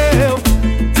montrer,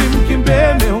 quitte moi qui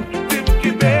m'aime.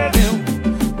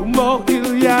 Pour moi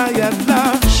il y a là.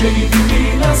 Chérie, vini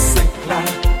dans 5 là,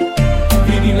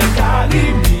 vini dans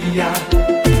Caribia.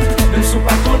 Ne sont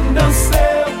pas qu'on danser,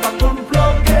 pas qu'on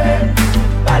bloquer.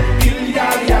 Bal il y a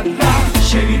là.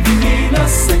 Chérie, vini dans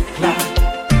 5 là,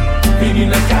 vini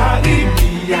dans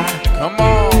Caribia. Come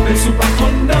on. Ne sont pas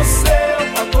qu'on danser,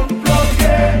 pas qu'on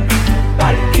bloquer.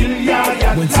 Bal il y a là.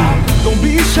 Don't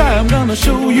be shy, I'm gonna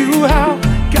show you how.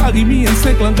 Carry me and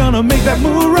sick, I'm gonna make that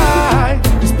move right.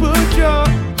 Just put your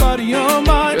body on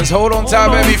mine. Just hold on tight,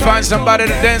 baby. Find somebody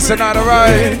to dance tonight,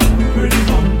 alright?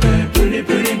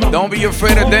 Don't be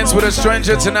afraid to dance with a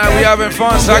stranger tonight. We having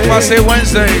fun. SAK PASE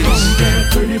Wednesdays.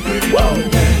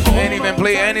 Ain't even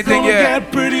play anything yet.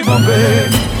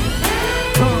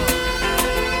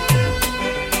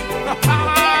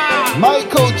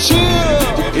 Michael, chill.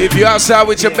 If you're outside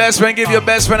with your best friend, give your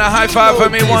best friend a high five for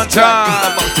me one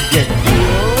time.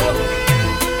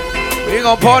 We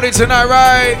gonna party tonight,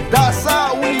 right? That's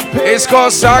how we pay. It's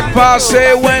called SAK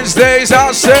PASE Wednesdays.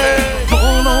 I say.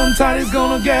 Hold on tight, it's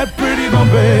gonna get pretty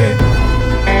bumpy.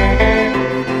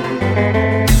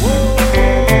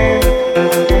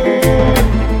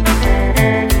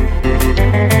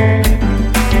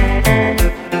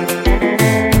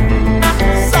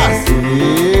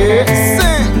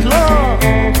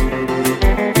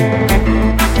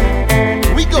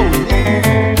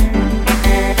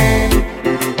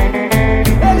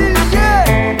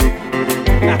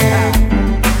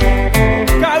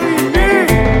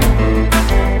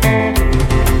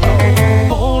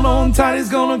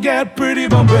 Get pretty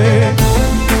bumpy.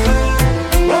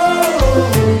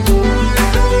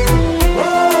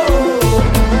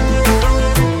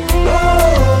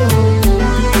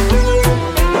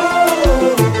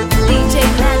 DJ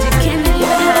Magic in the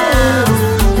house.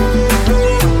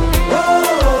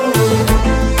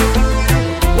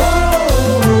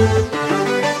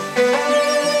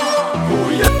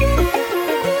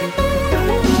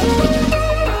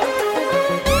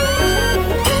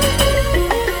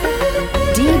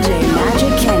 DJ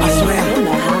MAGICKENNY in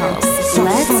the house.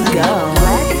 Let's go.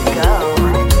 Let's go.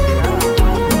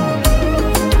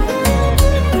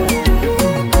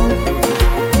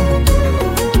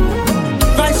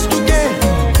 Vice together.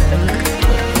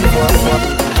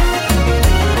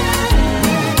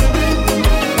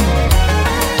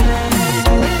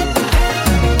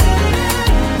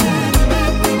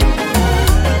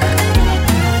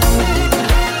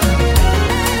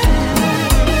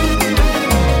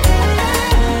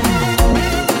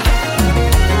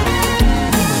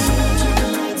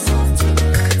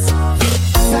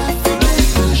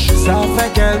 Ça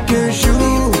fait quelques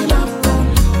jours,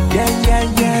 yeah, yeah,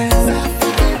 yeah.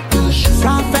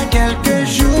 Ça fait quelques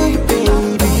jours,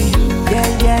 baby, yeah,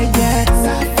 yeah, yeah.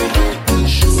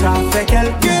 Ça fait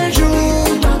quelques jours,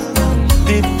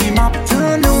 depuis ma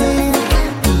tournée.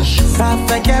 Ça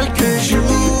fait quelques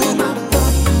jours,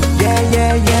 yeah,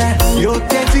 yeah, yeah. Yo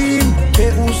te dit, que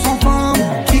où sont femmes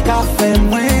qui qu'a fait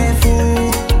moins fou.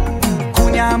 Qu'on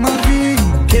y a ma vie,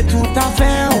 que tout a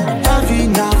fait, ta vie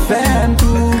n'a fait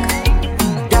tout.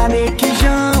 Gane ki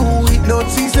jan ou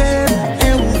hypnotize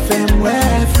et ou fait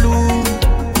moins flou.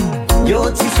 Yo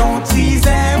ti son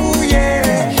tease ou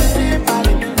yeah.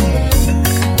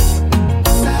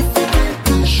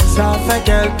 Ça fait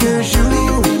quelques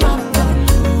jours.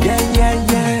 Yeah, yeah,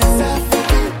 yeah.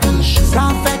 Ça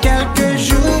fait quelques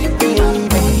jours, baby.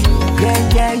 Yeah,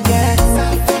 yeah, yeah.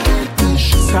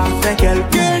 Ça fait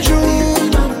quelques jours.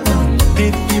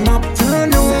 Depuis ma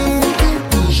tournée.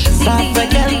 Ça fait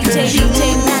quelques jours. DJ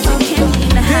Magic in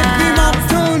the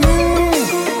house.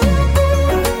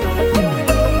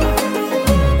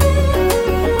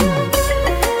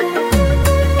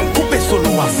 Coupé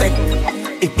solo à sec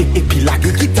et puis la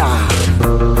guitare.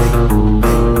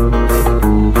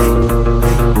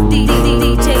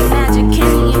 DJ Magic in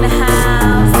the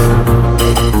house.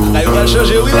 Là, il va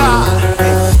changer, oui là.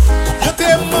 Je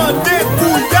t'ai demandé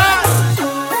bouillard.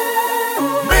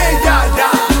 Mais ya.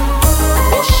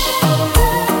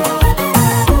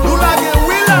 Nous la gueule,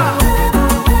 oui là.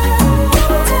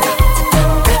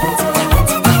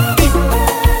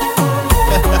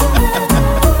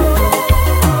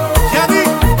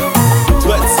 Yannick.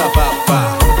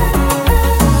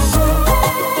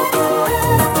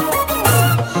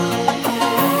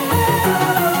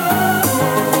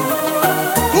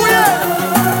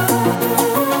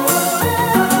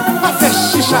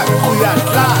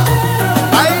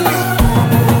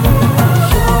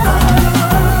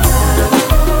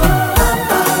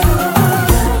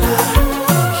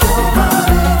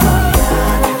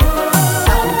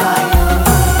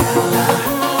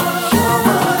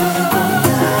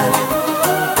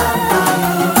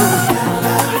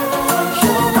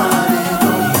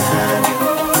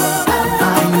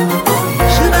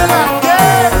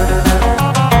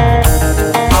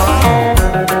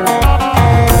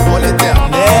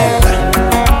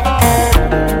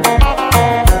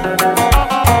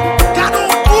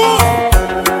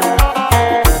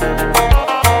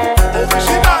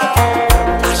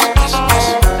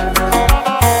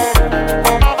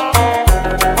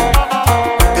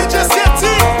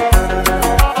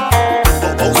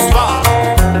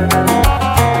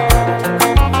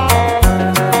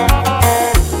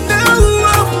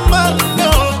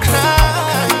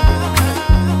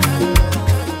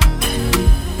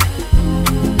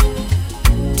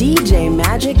 DJ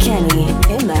MAGICKENNY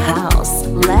in the house.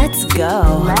 Let's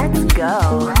go. Let's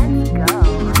go. Let's go.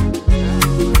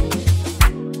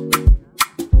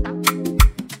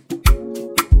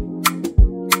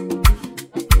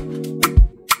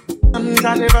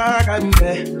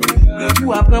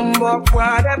 Ou apren m'bok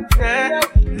kwa depte.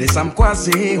 Laisse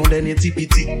m'kwaze, on denye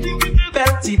tipiti.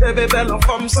 Bel ti bebe bel en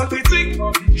forme sans critique.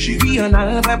 Chérie en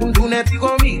arbre pour m'tourner ti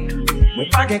comique. Mwen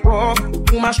pa gen kop,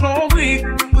 ou mach non brik,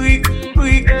 brik,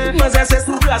 brik. Mwen zè se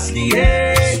sou glas liye,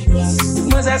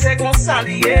 mwen zè se konsa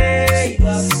liye.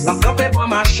 La frappe pa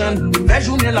machan, ve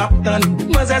jounen la ptan.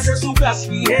 Mwen zè se sou glas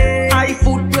liye. Ay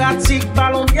foot pratik,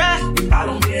 ballon biè,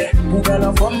 ballon biè. Pou bel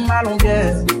en forme, ballon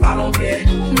biè, ballon biè.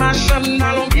 Machan,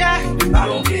 ballon biè,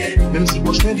 ballon biè. Même si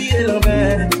poche me vire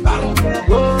l'envers, ballon biè.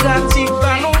 Pratik,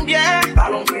 ballon biè,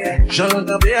 ballon biè.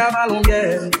 J'entends bien ballon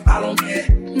biè, ballon biè.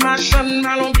 Machan,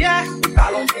 ballon biè.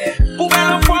 Pour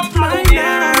belle en forme, ballon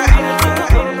bière.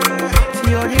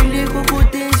 See all the little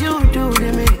good things you do,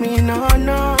 they make me no.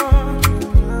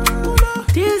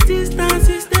 This distance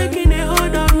is taking a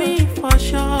hold of me for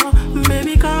sure.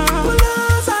 Baby, come.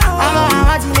 I'm a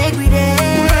hard to make me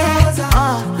dance.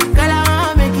 Girl, I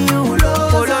wanna make you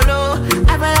I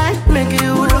feel like make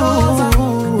you no.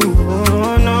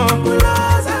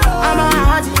 I'm a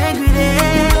hard to make me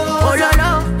dance.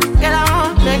 Girl, I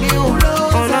wanna make you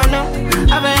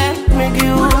make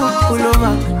you pull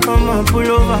over, come on,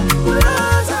 pull over.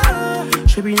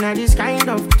 Should be not this kind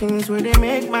of things where they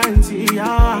make man see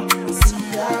ya.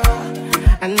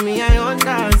 And me, I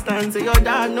understand, so your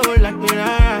dad know like me.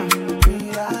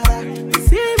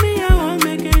 See me, I won't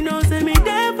make you know, say me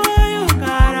there for you,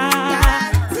 cara.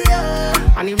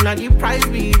 And if not the price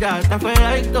be that, I feel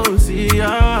like to see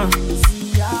ya.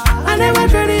 I never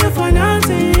traded you for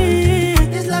nothing.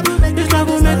 This love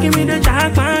will make me the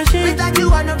jackpot shit. Without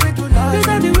you, I never to love.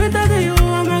 Without you,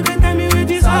 I'm not gonna tell me with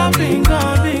this all been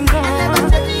gone.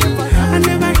 I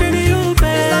never traded you,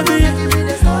 baby.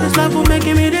 This love will make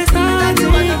me the star.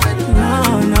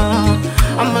 No.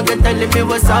 I'm gonna tell me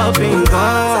what's all been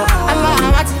gone. I'm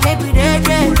gonna make me the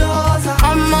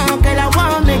I'm gonna girl, I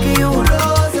wanna make you.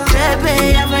 Baby,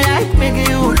 I feel like making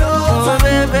you. Oh,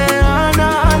 baby, no.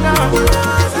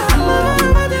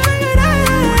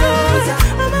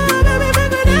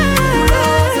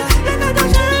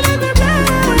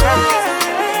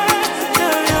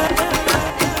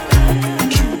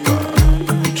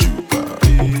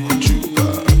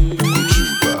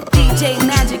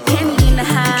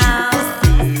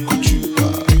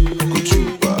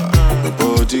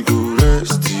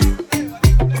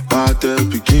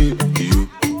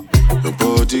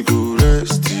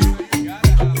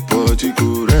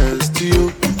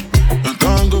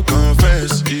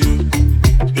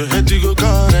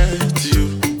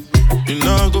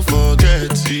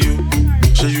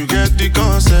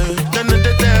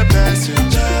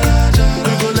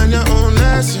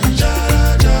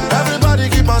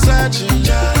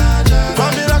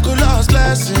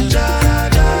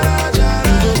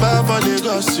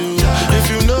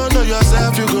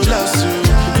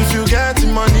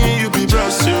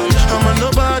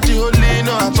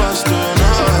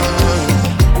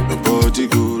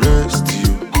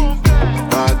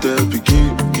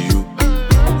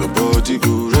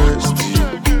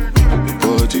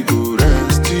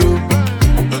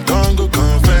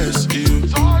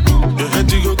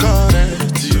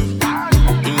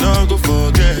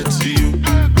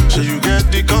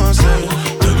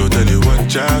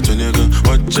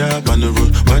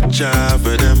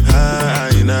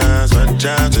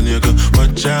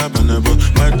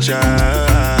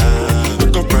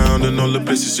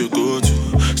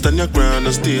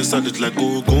 Stay solid like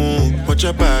Goku. Watch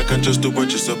your back and just do what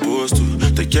you're supposed to.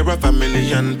 Take care of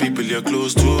family and people you're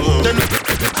close to.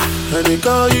 And they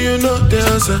call you, you know the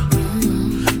answer.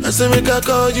 I say make I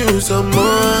call you some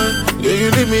more. Yeah, you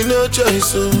leave me no choice,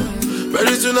 so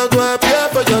very soon I go appear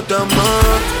for your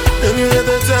demand. Then you get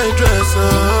the tight dress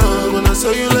on. When I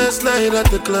saw you last night at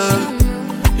the club,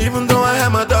 even though I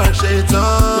had my dark shades on,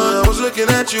 I was looking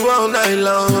at you all night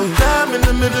long. I'm in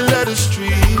the middle of the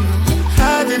street.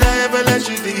 How did I ever let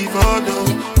you leave? Oh no,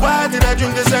 why did I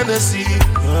drink this Hennessy? Then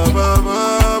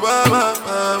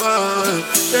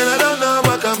I don't know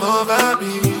what come over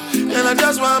me, and I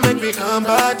just wanna make me come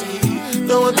body.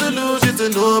 Don't want to lose you to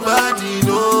nobody,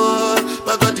 no.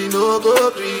 My God, you know go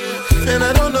free. And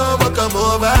I don't know what come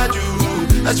over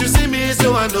you. As you see me,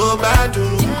 so I know about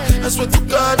you. I swear to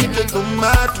God, you can come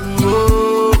out too.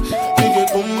 Oh, you can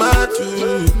come out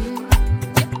too.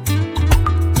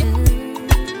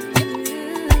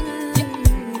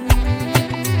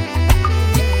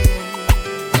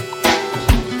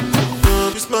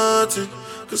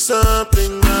 Cause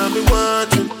something I've been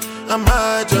watching. I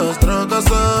might just drunk or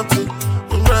something.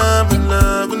 I'm rhyming,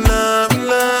 loving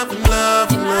like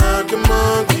a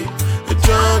monkey. A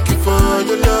junkie for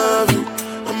your loving.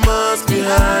 I must be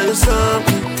high or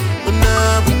something. But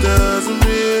now it doesn't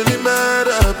really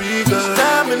matter because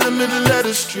I'm in the middle of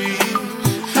the street.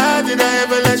 How did I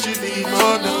ever let you leave?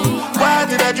 Oh no. Why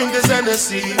did I drink this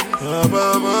Hennessy? And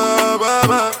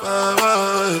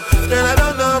I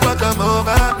don't know what come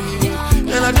over me.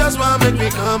 And I just wanna make me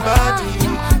come back.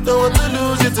 Don't want to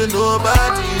lose it to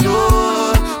nobody, no.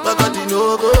 My body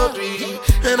no go free.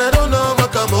 And I don't know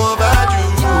what come over you.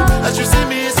 As you see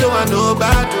me, so I know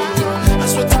about you. I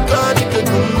swear to God, you can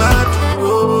do my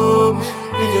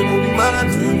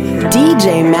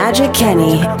DJ Magic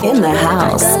Kenny in the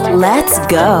house. Let's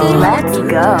go. Let's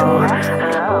go.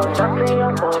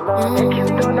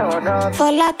 For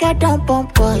like a dump on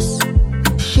bus.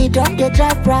 She don't dey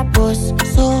drive rappers,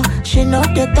 so she know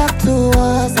they talk to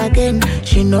us again.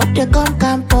 She know they come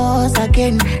campus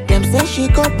again. Them say she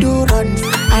go do runs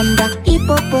and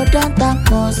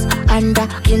hippopotamus and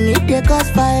Guinea they cause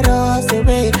virus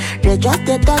away. They just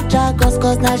they talk jargons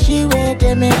cause now she way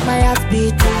they make my heart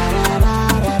beat.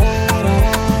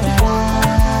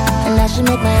 And now she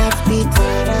make my heart beat.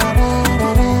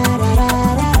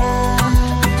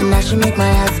 And now she make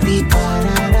my heart beat.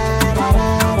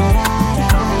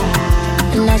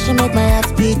 Now she make my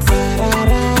heart beat.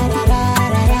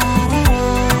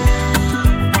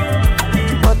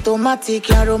 Automatic,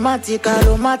 aromatic,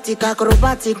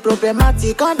 acrobatic,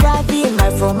 problematic. On driving my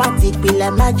formatic, be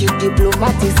like magic,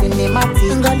 diplomatic,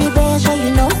 cinematic. Gully show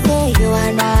you know say you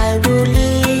and I will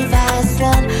live as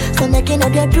one. So make you know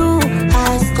they do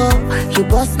ask up. You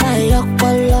bust my yoke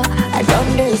color. I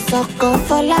don't dey suck up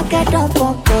for like a dump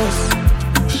on bus.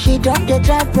 She don't dey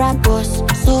drive rappers,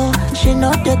 so she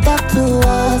know they talk to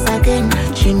us again.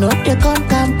 She know they come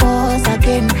campus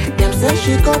again. Them say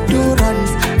she go do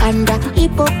runs and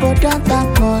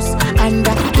hippopotamus and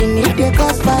Guinea they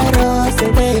cause virus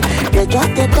away. They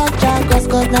just they talk jargons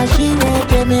cause now she way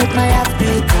they make my heart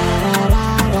beat.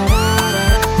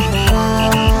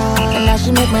 And now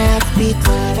she make my heart beat.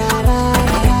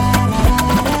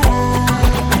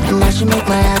 And now she make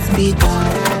my heart beat.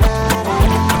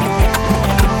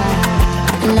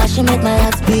 Now she make my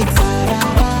heart beat.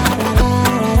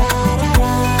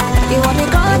 You want me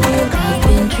gone? I've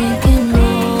been drinking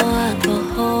more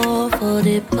alcohol for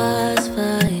the past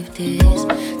 5 days.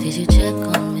 Did you check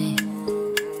on me?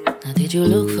 Now did you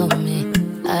look for me?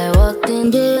 I walked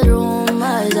in the room,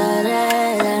 eyes are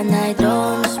red, and I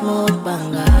don't smoke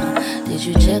banga. Did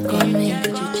you check on me?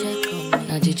 Did you check on me?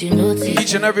 Now did you notice?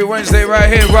 Each and every Wednesday right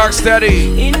here,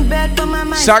 ROCKSTEADY. In bed for my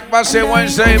mind. SAK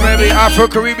Wednesday, baby.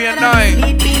 Afro-Caribbean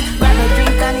night.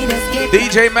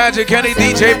 DJ Magickenny,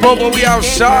 DJ Bobo, we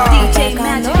outside. DJ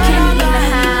Magickenny in the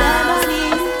house.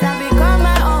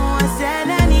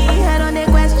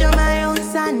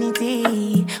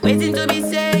 Waiting to be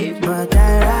safe, but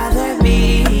I'd rather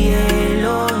be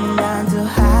alone than to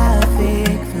have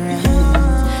fake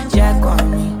friends. Check on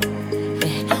me,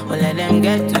 well let them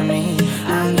get to me.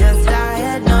 I'm just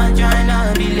tired, not trying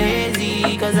to be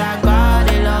lazy, cause I got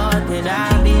a lot that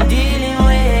I've been dealing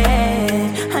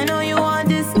with. I know you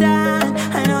understand,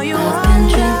 I know you I've been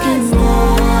drinking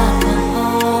more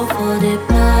alcohol for the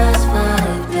past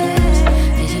 5 days.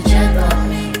 Did you check on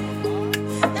me?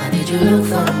 Now did you look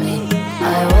for me?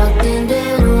 I walked in the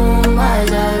room,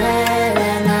 eyes are red,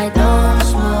 and I don't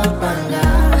smoke banga.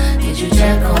 Did you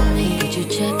check on me? Did you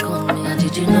check on me? Now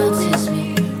did you notice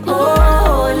me? Oh,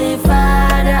 Holy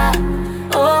Father,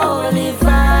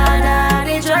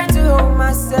 they try to hold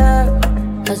myself,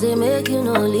 cause they make you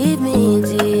no leave me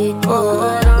deep.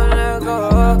 Oh, don't let go.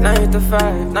 9 to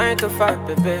 5,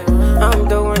 baby. I'm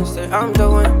the Wednesday, I'm the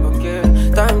one, okay.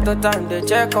 Time to time, they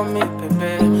check on me,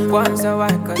 baby. Once a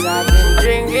while, cause I've been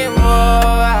drinking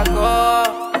more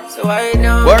alcohol. So I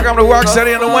know. Welcome to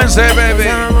ROCKSTEADY on a Wednesday, baby.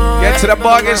 Get to the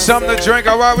bar, get something to drink.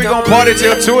 Alright, we gon' party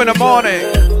till 2 in the morning.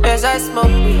 Yes, I smoke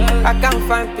weed, I can't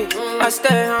find peace. I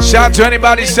stay hungry. Shout out to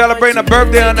anybody celebrating a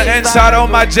birthday on the inside. All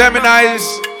my Geminis.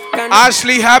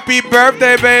 Ashley, happy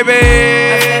birthday, baby.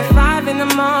 I say 5 in the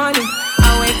morning.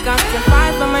 I wake up to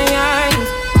 5 on my eyes.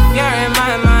 You're in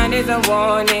my mind is a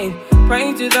warning.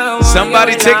 Pray to the one.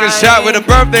 Somebody take a shot with a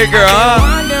birthday girl,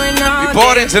 huh? We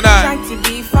partying tonight. I tried to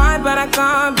be fine, but I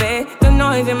can't be. The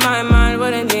noise in my mind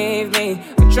wouldn't leave me.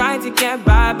 I tried to get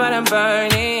by, but I'm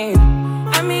burning.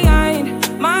 I'm behind.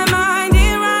 My mind,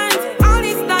 it runs. All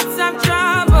these thoughts have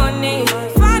troubled me.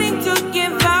 Fighting to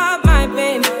give up my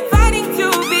pain. Fighting to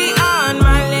be on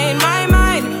my lane. My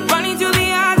mind running to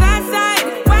the other side.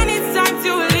 When it's time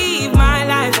to leave my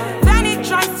life, then it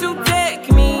tries to take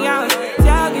me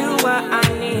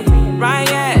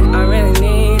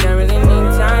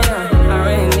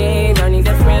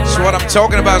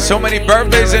talking about so many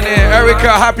birthdays in here.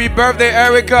 Erica, happy birthday,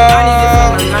 Erica.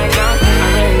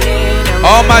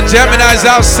 All my Geminis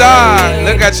outside.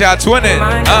 Look at y'all twinning.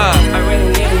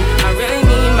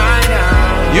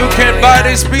 You can buy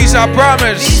this piece, I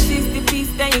promise. This is the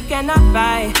piece that you cannot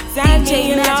buy.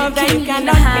 Sandy love that you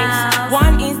cannot mix.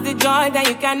 One is the joy that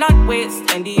you cannot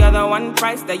waste, and the other one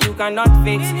price that you cannot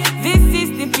fix. This is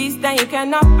the piece that you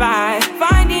cannot buy.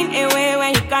 Finding a way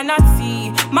when you cannot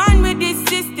see. Man with this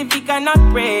system, he cannot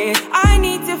pray. I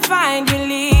need to find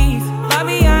relief. But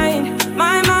behind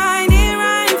my mind, it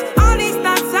rhymes. All these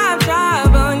thoughts have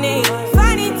trouble me.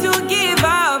 Funny to give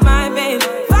up my babe.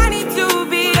 Funny to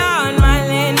be on my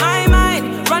lane. My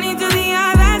mind running to the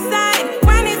other side.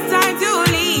 When it's time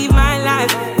to leave my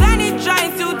life, then it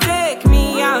tries to take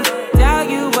me out. Tell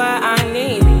you what I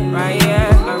need, right here.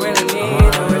 I really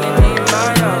need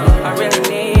my love. I really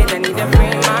need to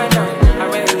free my love. I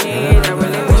really need your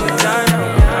love.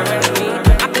 I really need.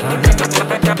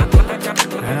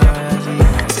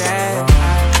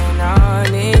 I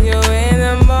need you in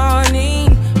the morning,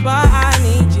 but I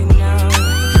need you now.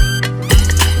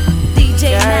 DJ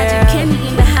Magickenny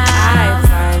in the house. I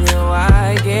find you,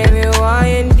 I give you all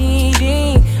you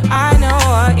needing. I know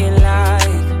what you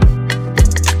like.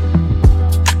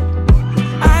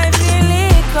 I feel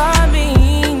it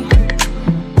coming.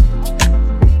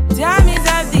 Time is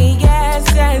of the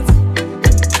essence.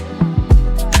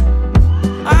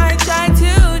 I try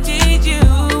to teach you,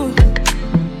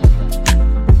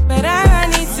 but I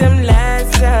need some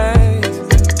lessons.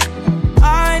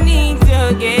 I need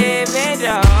to give it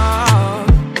all.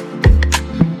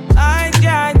 I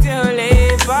try to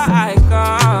live, but I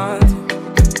can't.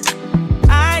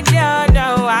 I don't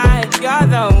know why you're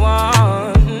the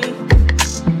one.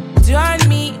 Turn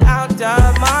me out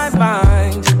of my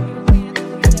mind.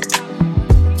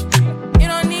 You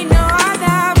don't need no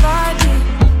other body.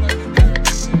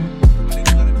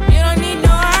 You don't need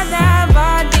no other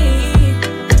body.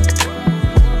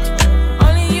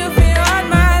 Only you feel on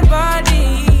my body.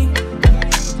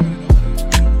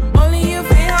 Only you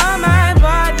feel on my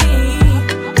body.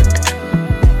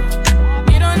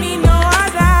 You don't need no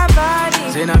other body.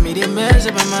 Say, now me the mess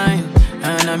up my mind,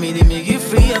 and I me the make you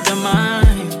free up your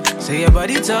mind. Say, your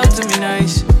body talk to me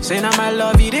nice. Say, now my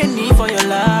love you didn't need for your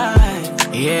life.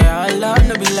 Yeah, our love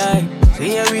no be lie.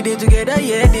 Say, yeah, we did together,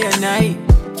 yeah, day and night.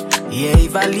 Yeah,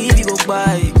 if I leave, you go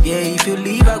by. Yeah, if you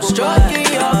leave, I go stroking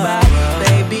by. Your body,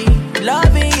 baby.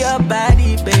 Loving your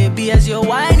body, baby. As you're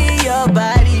whining your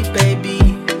body, baby.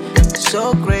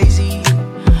 So crazy.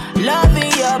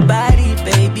 Loving your body,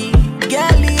 baby.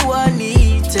 Girl, you want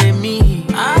need to me.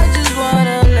 I just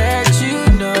wanna let you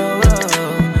know.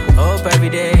 Hope every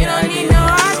day You don't need no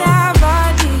other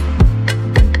body.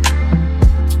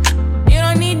 You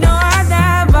don't need no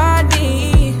other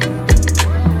body.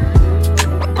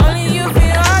 Only you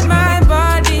feel on my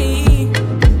body.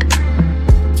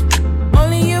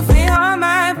 Only you feel on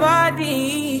my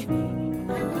body.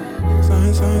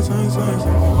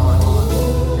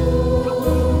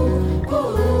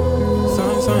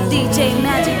 DJ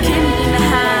Magickenny in the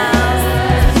house.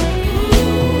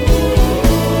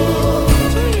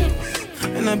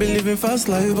 And I be living fast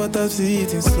life, but I see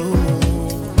it in slow.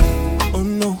 Oh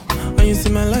no, and you see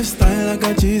my lifestyle, I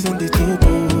got G's on the turbo.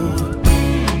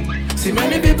 See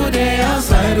many people there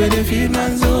outside where they feed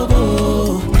man's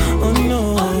oboe. Oh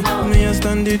no, me I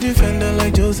stand the defender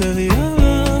like Joseph.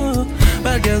 Oh,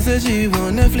 bad girl said she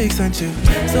want Netflix and chill,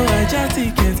 so I just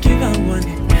tickets, give her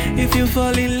money. If you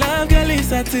fall in love, girl, it's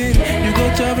satin. You go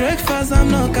to breakfast, I'm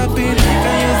not capping.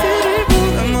 Can you see the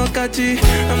book? I'm not catchy.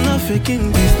 I'm not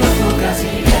faking this, not catchy.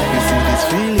 You see these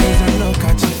feelings, I'm not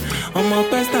catchy. On my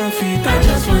best and feet, I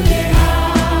just want it.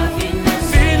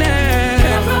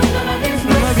 Feelings,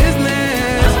 my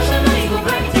business.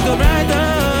 You go brighter.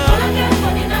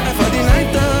 For the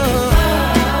night,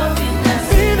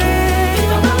 feelings,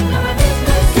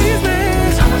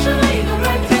 business.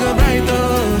 You go brighter.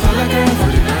 I like her for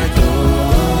the night.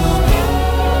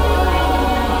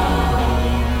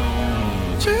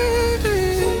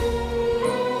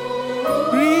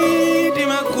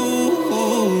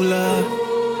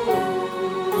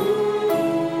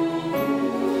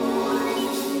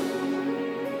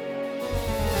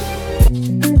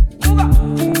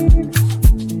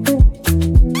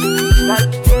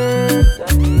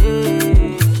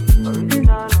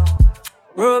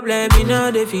 Problem in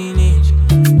all the finish.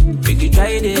 Make you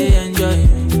try to enjoy.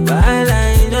 While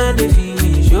not the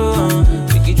finish. Oh,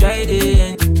 make you try to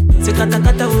enjoy. Say kata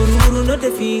kata uru not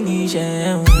the finish.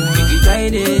 Make you try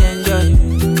to enjoy.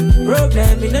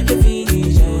 Problem in all the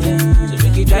finish. So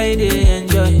make you try to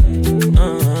enjoy.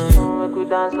 We could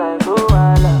dance like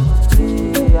Luala.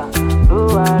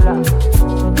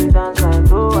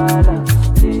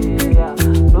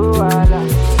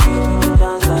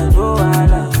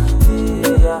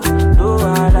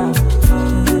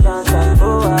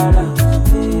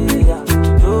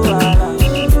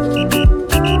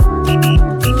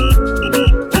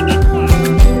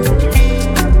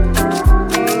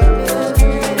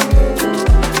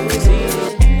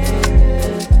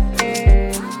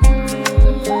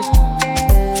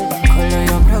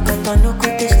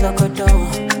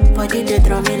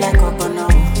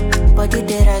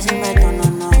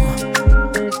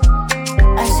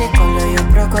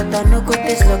 Sokoto, no go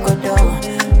to Sokoto.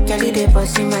 Girl, you dey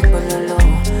bossy my bololo.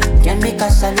 Girl, make a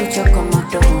salute your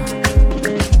komodo.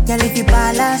 Girl, if you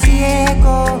balance the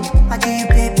echo, I give you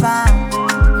paper.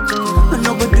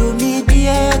 No go do me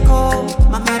Diego,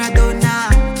 my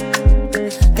Maradona.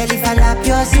 Girl, if I lap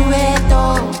your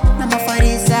sueto, I'm a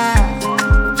farisa.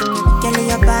 Girl,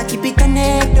 your back keep it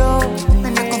connected,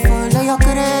 and I can follow your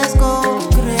Cresco.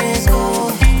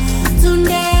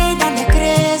 Today, down the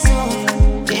Cresco,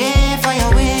 pay for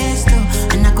your waist,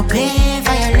 and I could pay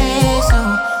for your lace,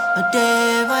 a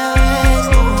day for your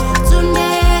waist.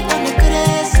 Today, down the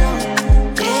Cresco,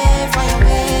 pay for your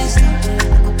waist,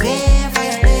 I could pay for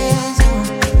your lace,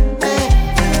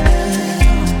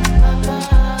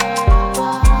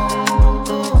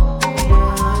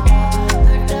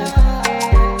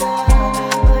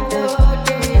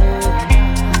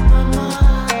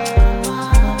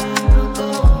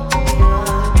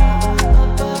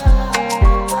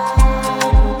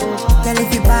 Girl,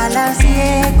 if you balance the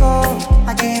echo,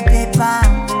 I give you paper.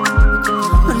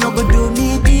 No go do me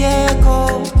Diego,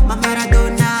 my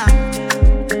Maradona.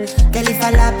 Girl, if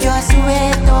I lap your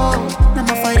sueto, I'm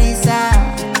a farisa.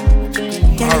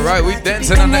 Alright, we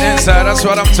dancing on the inside, that's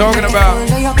what I'm talking about.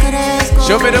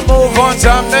 Show me the move on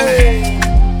time, day.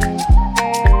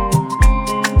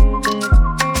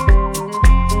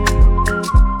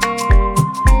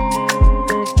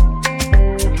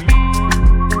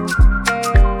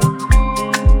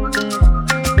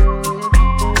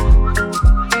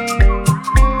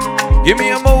 Give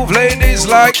me a move, ladies,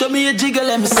 like. Show me a jigger,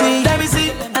 let me see. Let me see.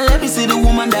 And let me see the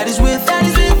woman that is with. I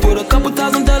put a couple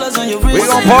 $1,000 on your wrist. We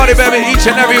gon' party, baby, each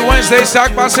and every Wednesday.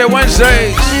 SAK PASE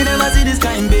Wednesdays. I ain't never see this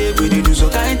kind, babe. We do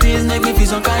some kind things, make me feel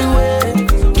some kind way.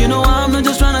 You know I'm not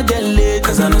just tryna get laid,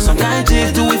 cause I know some kind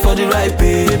chicks do it for the right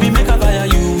pay. Baby, make a fire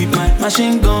you with my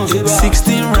machine gun.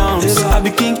 16 rounds, I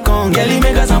be King Kong. Girl,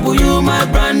 make a sample you my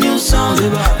brand new song.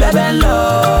 Baby,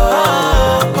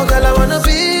 love. Oh, girl, I wanna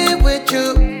be with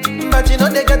you, but you know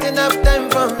they got enough time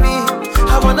for me.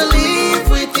 I wanna live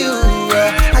with you,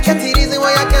 yeah. I can't see reason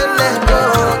why I can't let go.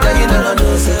 Girl, you never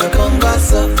know, say you come back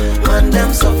so. Man,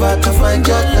 them so far to find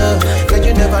your love. Girl,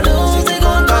 you never know, say you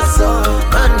come back so.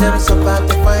 Man, them so far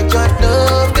to find your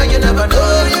love. Girl, you never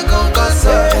know, you come back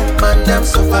so. Man, them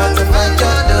so far to find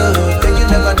your love. Girl, you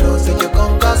never know, say you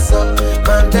come back so.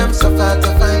 Man, them so far to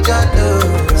find your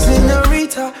love.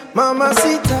 Señorita,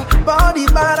 mamacita, body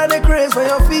bad and the craze for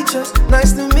your features.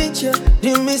 Nice to meet you,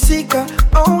 Jimmy Sika.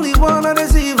 Only wanna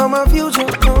deceive on my future.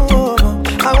 Oh,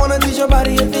 I wanna teach your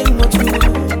body a thing or two.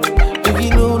 If you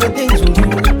know the things we do,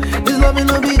 this love me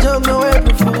no be jump no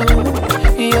April Fool.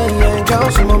 Yeah, girl,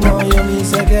 so mama, you need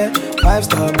second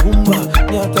 5-star boomba,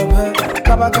 nyata be.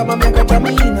 Kaba me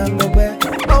katamina bebe.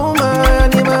 Oh my, I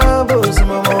need my boss,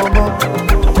 my mama.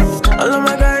 All of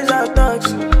my guys are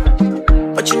thugs,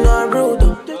 but you know I'm rude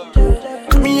though.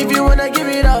 Tell me if you wanna give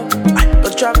it up, go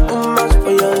trap much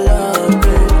for your love,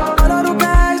 babe. All of the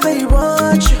guys, they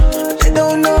want you, they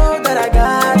don't know that I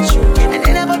got you. And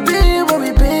they never been where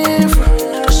we been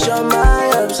from, show my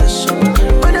obsession.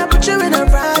 When I put you in a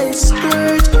right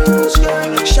skirt,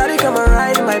 shawty come and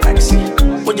ride in my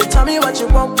backseat. Would you tell me what you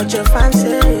want, what you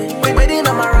fancy? Waiting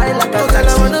on my ride like a taxi. Girl,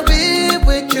 I wanna be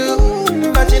with you,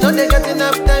 but you know they got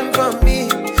enough time for me.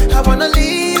 I wanna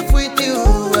live with you,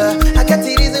 I can't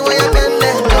see reason why I can't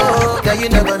let go. Girl, you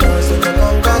never know, so you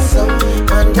come back so.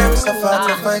 And them so far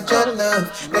to find your love.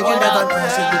 Girl, you never know,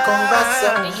 so you come back so.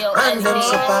 And them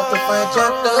so far to find your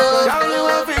love.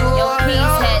 Yo,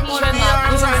 please head, trim my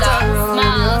bruiser,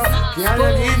 smiles,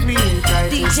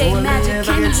 DJ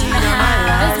Magic-Kenny in the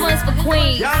house. This one's for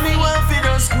Queens.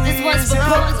 This one's for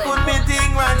Brooklyn.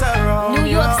 New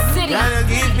York City.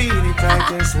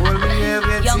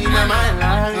 Young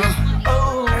Money.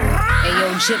 Hey yo,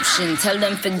 Egyptian, tell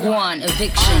them for Guan,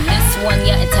 eviction. This one,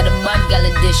 yeah, it's had a bad gal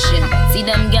edition. See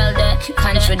them gal there,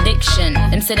 contradiction.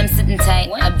 Them say them sitting tight,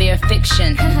 I bear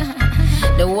fiction.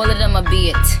 The wall of them a be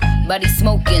it. Body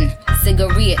smoking,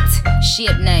 cigarette,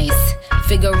 shape nice,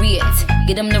 figure it.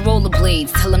 Get them the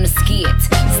rollerblades, tell them to ski it.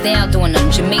 Stay out doing them,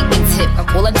 Jamaican tip.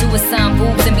 All I do is sign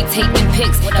boobs and be taking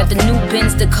pics. Got the new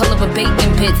bins, the color of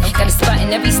bacon bits. Got a spot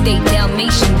in every state,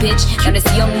 Dalmatian bitch. Got this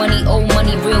young money, old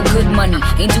money, real good money.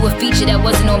 Ain't do a feature that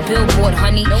wasn't on Billboard,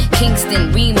 honey.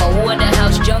 Kingston, Remo,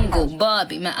 Waterhouse, Jungle,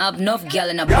 Barbie. Man, I've enough gal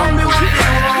in a bungle.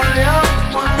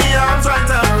 Put me arms right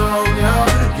around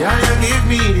you. Can you give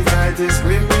me the tightest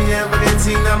grip me ever get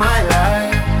seen in my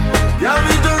life? Yeah,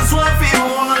 me just want to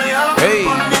hold you. Hey,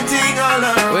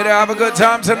 we're to have a good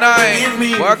time tonight.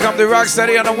 Welcome to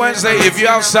ROCKSTEADY on a Wednesday. If you're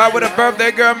outside with a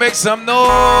birthday girl, make some noise.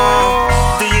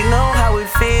 Do you know how it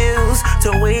feels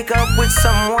to wake up with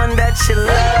someone that you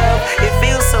love? It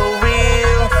feels so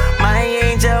real.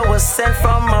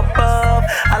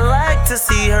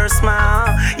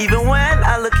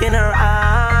 in her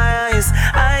eyes,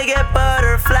 I get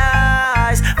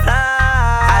butterflies, flies.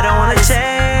 I don't wanna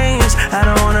change, I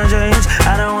don't wanna change,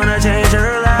 I don't wanna change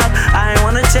her love. I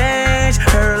wanna change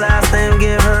her last name,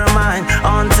 give her mine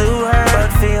onto her.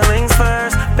 But feelings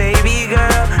first, baby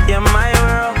girl, you're my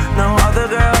world, no other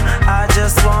girl. I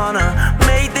just wanna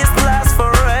make this last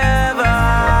forever.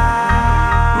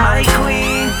 My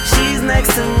queen, she's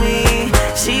next to me,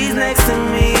 she's next to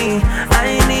me.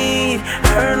 I need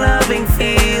her loving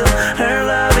feel, her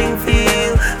loving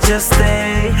feel. Just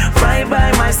stay right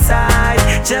by my side,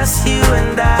 just you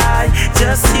and I,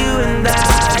 just you and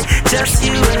I, just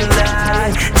you and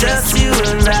I, just you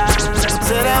and I.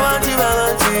 Said I want you, I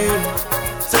want you.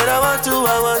 Said I want to,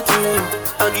 I want you.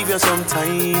 I'll give you some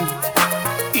time,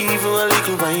 even a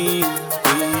little wine.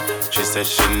 She said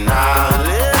she not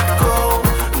let go,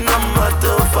 no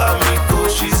matter for me go.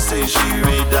 She say she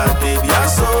read that baby I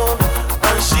saw,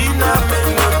 and she not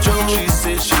make no joke. She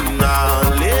say she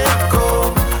not let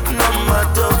go, no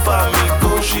matter for me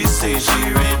go. She say she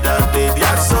read that baby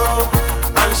I saw,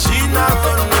 and she not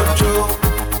make no joke.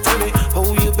 Tell me how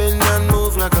you bend and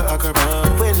move like a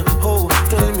acrobat. When how,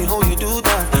 tell me how you do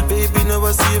that. Baby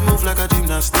never see you move like a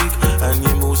gymnastic, and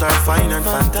your moves are fine and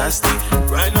fantastic.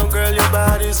 Right now girl your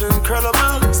body's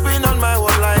incredible. Spin on my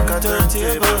wall like a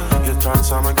turntable. You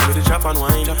transform and give me the chop and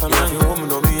wine. Yeah, your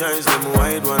woman on me eyes, them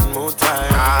wide one more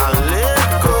time. I'll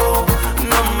let go,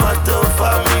 no matter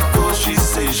for me go. She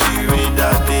say she read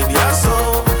that baby I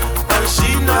saw, and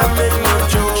she not make no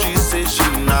joke. She say she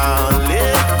not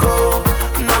let go,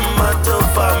 no matter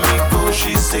for me go.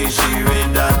 She say she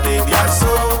read that baby I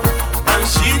saw, and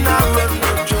she not make no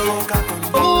joke.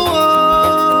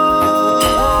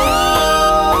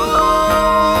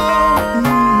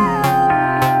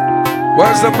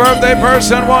 Where's the birthday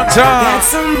person one time? Got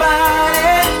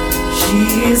somebody,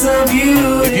 she is a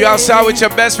beauty. If you outside with your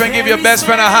best friend, give your best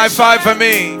friend a high five for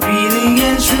me. Really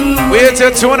and true. We're here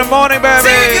till 2 in the morning, baby.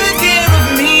 Take good care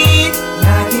of me,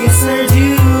 like it's her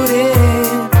duty.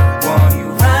 Want you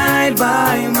right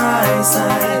by my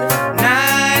side,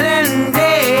 night and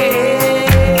day.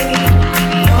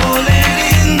 No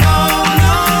letting go,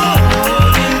 no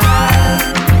holding back,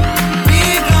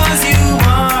 because you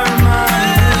are my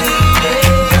lady.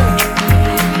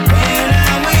 When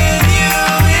I'm with you,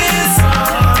 it's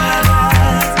all I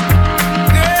got.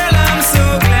 Girl, I'm so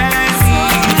glad we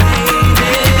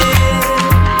made it.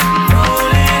 No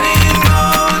letting go,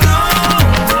 no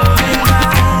holding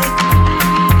back,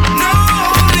 no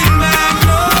holding back,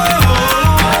 no,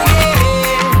 yeah.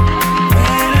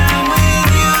 When I'm with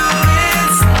you,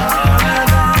 it's all of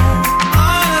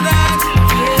that,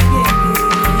 yeah.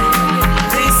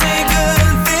 They say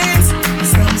good things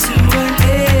come to an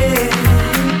end,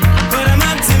 but I'm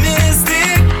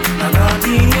optimistic about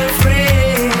being your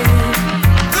friend.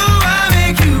 Though I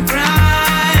make you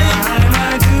cry, all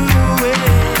I do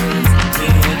is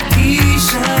get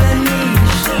Keisha and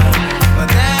Nisha, but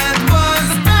that was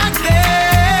back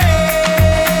then.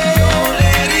 Don't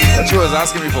let it That you was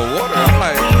asking me for water. I'm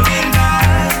like, holding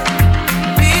back,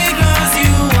 because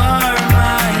you are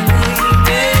my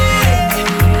lady.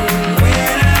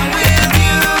 When I'm with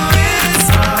you, it's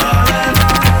all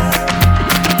about.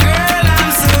 Girl, I'm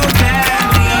so glad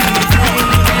we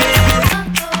made it.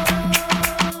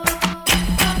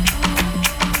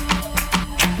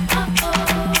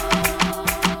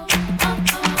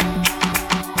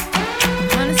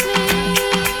 Honestly,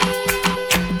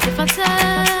 if I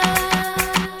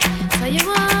tell you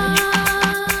what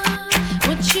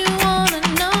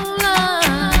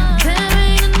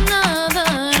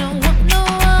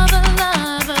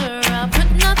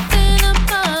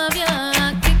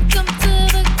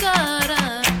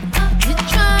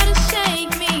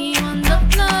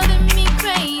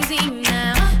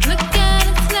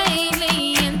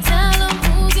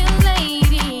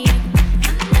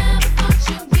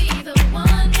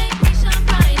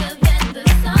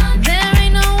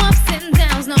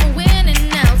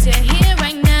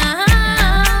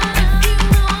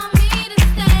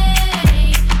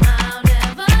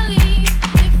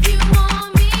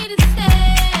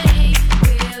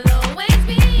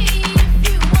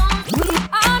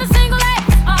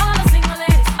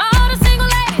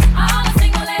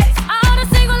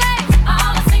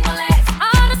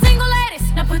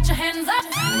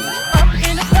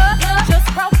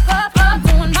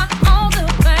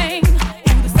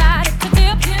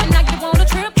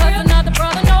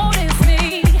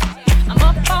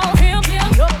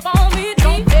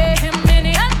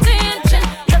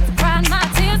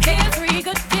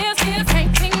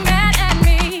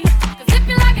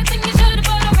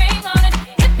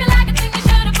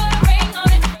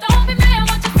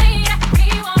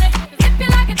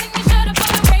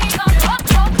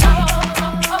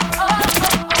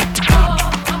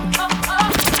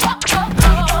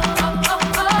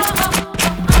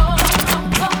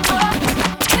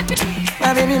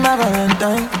baby, my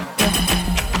Valentine.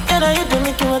 And I do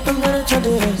make you what temperature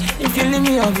is. If you leave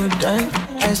me a good time,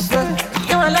 I swear.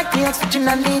 You are like the oxygen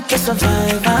I need to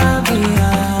survive. I'll be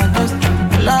honest.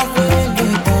 Love will be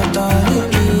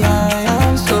totally. I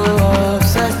am so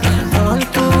obsessed. I want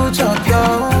to chop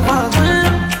your heart.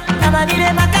 I'm a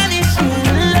need my condition.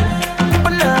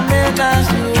 But now make us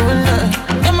you.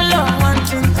 Give me love one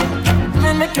thing.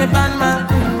 Make me ban my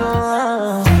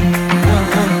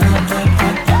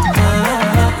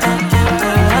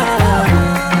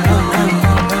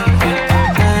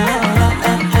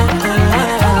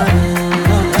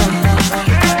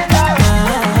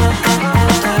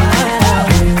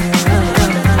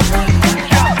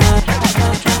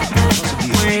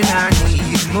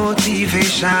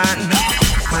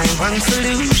my one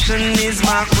solution is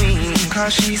my queen,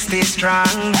 cause she stays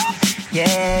strong.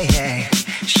 Yeah, yeah.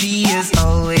 She is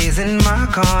always in my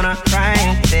corner,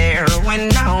 right there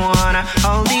when I wanna.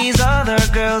 All these other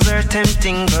girls are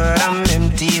tempting, but I'm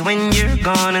empty when you're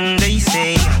gone. And they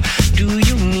say, do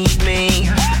you need me?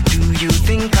 Do you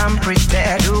think I'm pretty?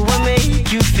 Do I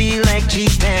make you feel like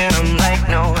cheating? I'm like,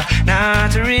 no,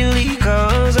 not really,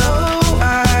 cause oh,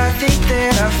 I think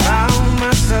that I found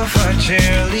myself a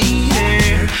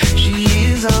cheerleader. She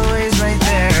is always right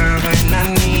there when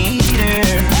I need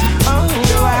her. Oh,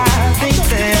 I think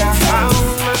that I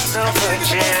found myself a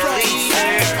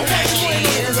cheerleader. She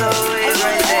is always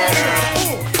right there.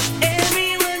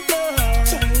 Everyone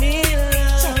for me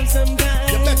love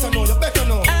sometimes. You better know, you better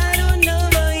know. I don't know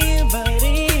about you, but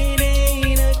it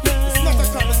ain't a crime. It's not a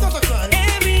crime, it's not a crime.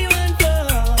 Everyone for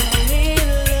me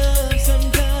love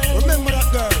sometimes. Remember that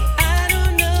girl. I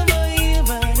don't know about you,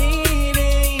 but it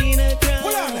ain't a crime.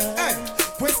 Hold on, hey,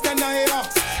 question I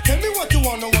ask. Tell me what you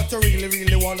wanna, what you really,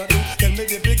 really wanna do. Tell me,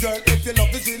 baby girl, if your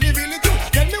love is really, really true.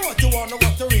 Tell me what you wanna,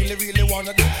 what you really, really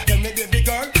wanna do. Tell me, baby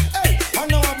girl, hey, I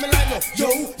know I'm like, no, yo,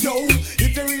 yo.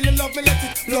 If you really love me, let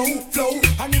it flow, flow.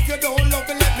 And if you don't love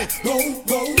me, let me go,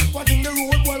 go. What in the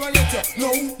road, boy, I let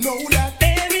you know that.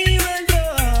 Everyone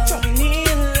for me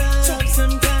love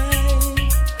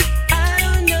sometimes. I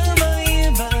don't know about you,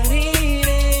 but it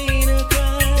ain't a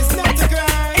crime. It's not a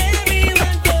crime.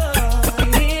 Everyone for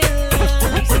me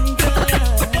love sometimes.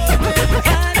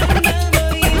 I don't know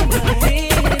about you, but it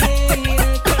ain't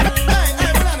a crime.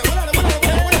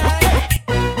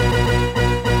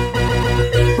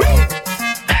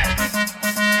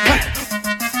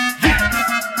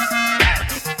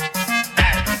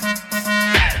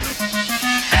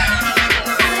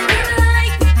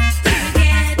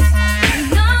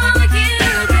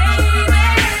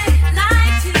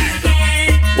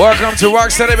 Welcome to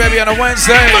Rocksteady, baby, on a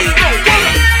Wednesday.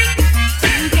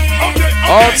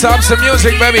 All types of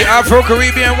music, baby.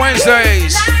 Afro-Caribbean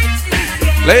Wednesdays.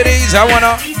 Ladies, I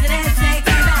wanna.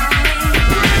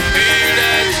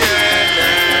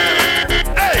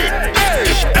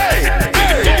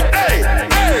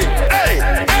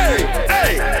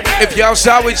 If you're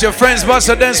outside with your friends, bust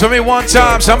a dance for me one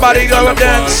time. Somebody go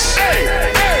dance.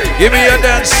 Give me a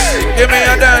dance. Give me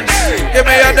a dance. Give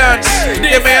me a dance.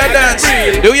 Give me a dance.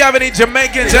 Do you have any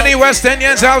Jamaicans, any West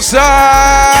Indians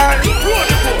outside?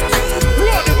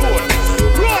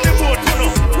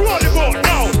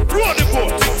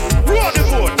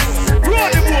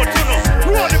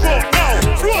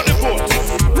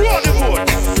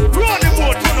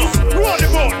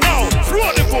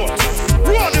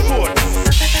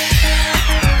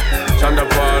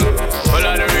 Well,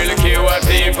 I don't really care what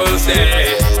people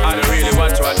say. I don't really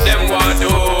watch what them want to do.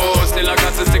 Still I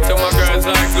got to stick to my girls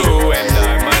like glue. And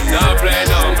I might not play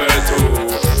number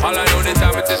two. All I know the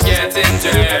time it is getting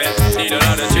jet.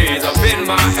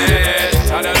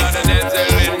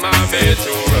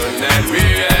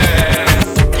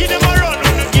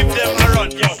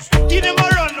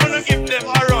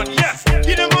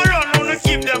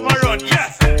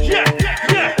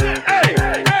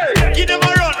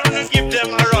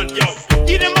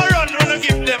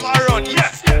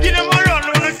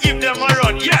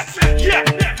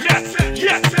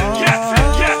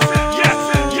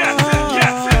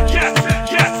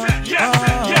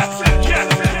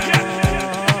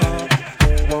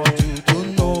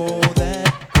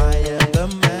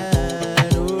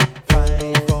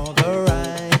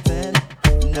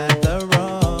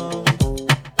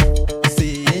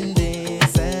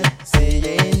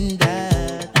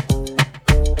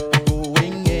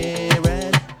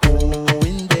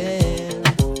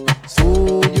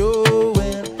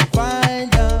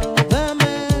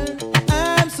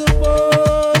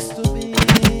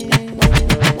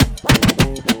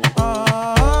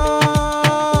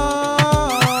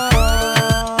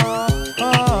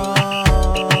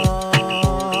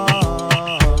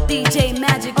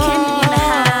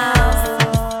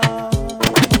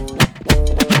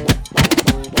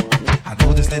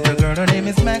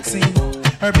 Maxine.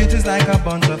 Her beauty's like a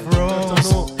bunch of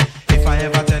roses. If I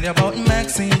ever tell you about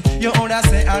Maxine, you older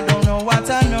say I don't know what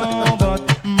I know, but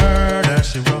murder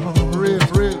she wrote.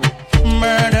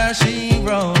 Murder she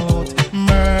wrote.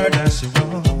 Murder she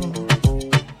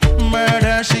wrote.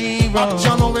 Murder she wrote.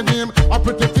 Action with him, a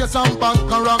pretty face and bad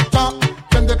character.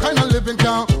 Them the kind of living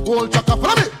can hold chaka.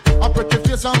 Follow me. A pretty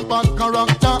face and bad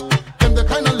character. Them the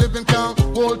kind of living can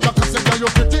hold chaka. Say girl you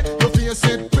pretty, your face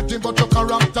it pretty, but your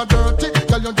character dirty.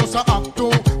 Girl you just a act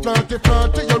too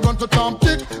flirty. You run to Tom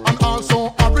Dick and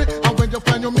also hurry. And when you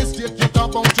find your mistake, you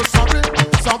talk about you sorry.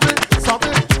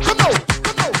 Come on.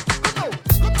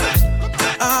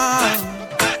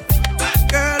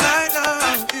 Girl, I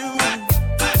love you.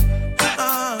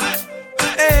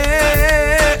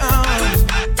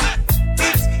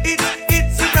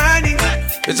 It's Friday.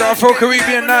 It's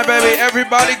Afro-Caribbean night, baby.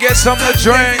 Everybody get something to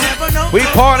drink. We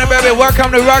party, baby.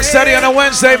 Welcome to Rocksteady on a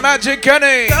Wednesday.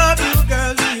 MAGICKENNY.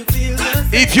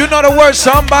 If you know the words,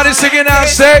 somebody sing it out.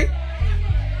 Say.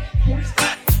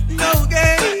 No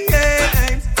games.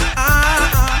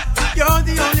 You're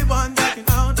the only one that can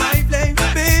out my flame.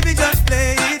 Baby, just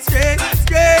play it straight.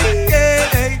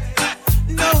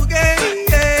 No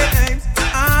games.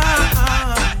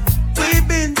 We've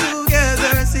been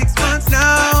together 6 months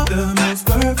now. The most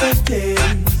perfect days.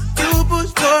 You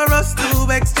pushed for us to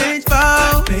exchange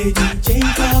vows. Made you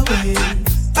change our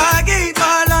ways. I gave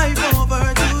my life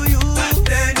over to you.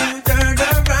 Then you turned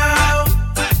around.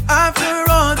 After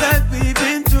all that we've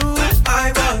been through,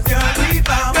 I was your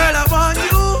rebound. Girl, I want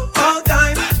you all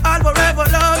time. I'll forever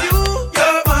love you.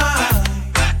 You're mine.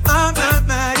 I'm not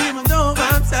mad even though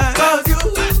I'm sad. Cause you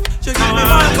should give me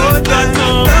one good time.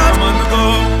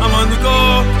 I'm on the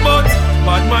go, but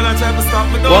bad man I try to stop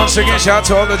me. Once again, shout out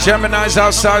to all the Geminis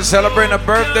outside celebrating a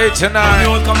birthday tonight.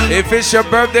 If it's your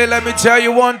birthday, let me tell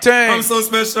you one thing. I'm so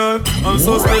special. That's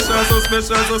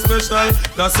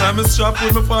why I'm strapped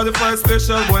with my 45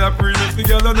 special. Boy, I bring it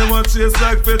together and they want chase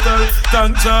like petal.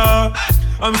 Tanja.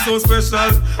 I'm so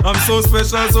special.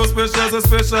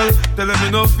 Telling me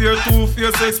no fear,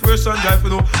 two-face expression. Guy for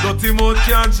no dirty mouth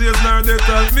can't chase nor they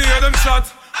tell me hear them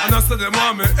shot. And I said them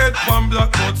want me head pan black,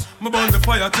 but me burn the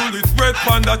fire till it's red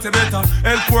pan that you better.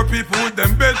 Help poor people with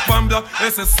them bed pan black.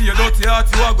 SSC a dirty heart,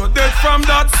 you a go dead from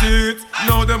that seat.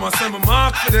 Now them a say me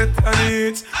mark for that and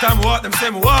each time I walk them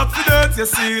say me walk for that, you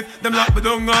see it. Them lock me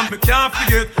down and me can't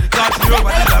forget. Talk to you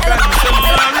over the guy, me say me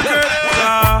can't regret.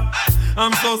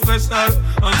 I'm so special.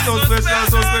 That's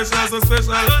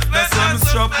why I'm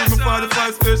strapped with my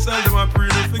 45 special. Them a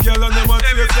pretty for girl and them a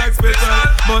taste like special.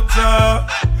 But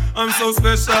I'm so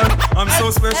special.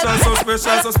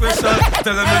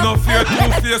 Telling me no fear,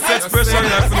 two-face expression.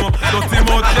 Like no, dirty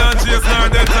mouth can't chase nor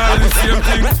they tell the same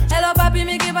thing. Hello papi,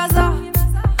 mais qu'est-ce que ça?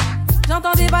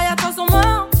 J'entends des bails à toi sur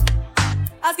moi.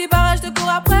 À ce qui paraît, je te cours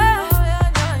après.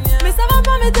 Mais ça va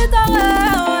pas, mais t'es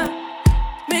taré.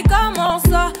 Mais comment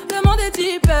ça? Le monde est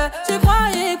type. Tu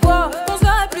croyais quoi? On se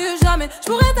verrait plus jamais. Je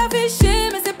pourrais t'afficher,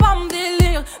 mais c'est pas mon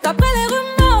délire. D'après les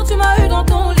rumeurs, tu m'as eu dans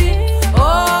ton lit.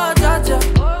 Oh, dja dja.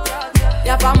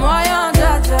 Y'a pas moyen,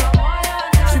 dja dja.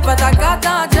 J'suis pas ta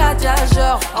cata, dja dja.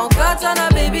 Genre, en katana,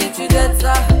 baby, tu dettes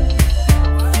ça.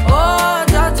 Oh,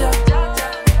 dja dja.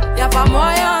 Y'a pas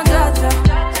moyen, dja dja.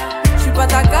 J'suis pas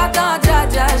ta cata, dja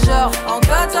dja. Genre, en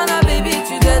katana, baby,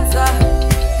 tu dettes ça.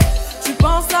 Tu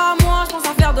penses à moi, j'pense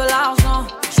à faire de l'argent.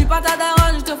 J'suis pas ta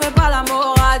daronne, j'te fais pas la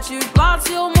morale. Tu parles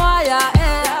sur moi, y'a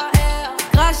air.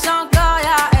 Crache encore,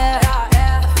 y'a air.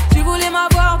 Tu voulais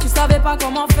m'avoir, tu savais pas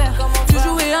comment faire. Tu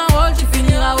jouais un rôle, tu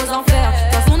finiras aux enfers.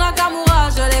 Dans son Nakamura,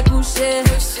 je l'ai couché.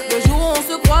 Le jour où on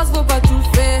se croise, faut pas tout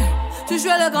faire. Tu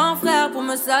jouais le grand frère pour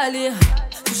me salir.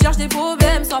 Tu cherches des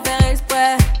problèmes sans faire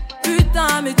exprès.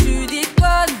 Putain, mais tu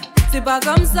déconnes. C'est pas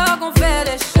comme ça qu'on fait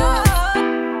les choses.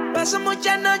 Paso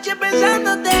muchas noches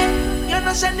pensándote. Yo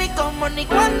no sé ni cómo ni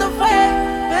cuándo fue,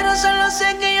 pero solo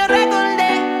sé que yo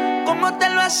recordé cómo te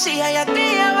lo hacía y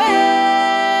aquella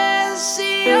vez.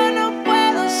 Si yo no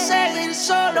puedo seguir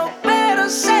solo, pero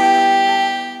sé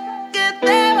que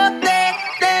te boté,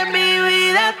 de mi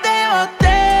vida te boté.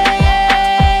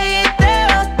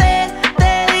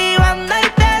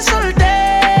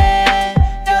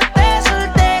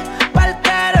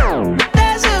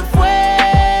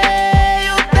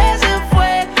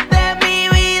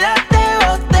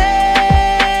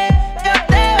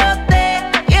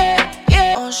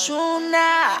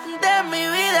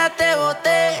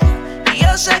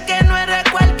 Sé que no eres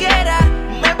cualquiera,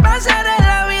 me pasa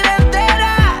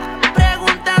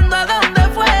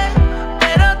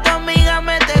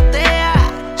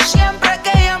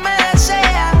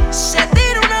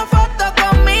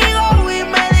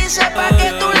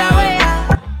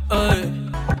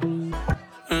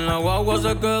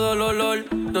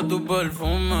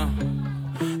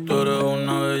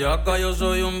flaca, yo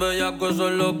soy un bellaco, eso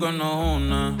es lo que nos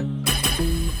une.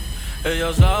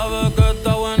 Ella sabe que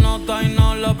está buenota y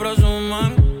no la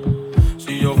presumen.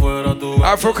 Si yo fuera tu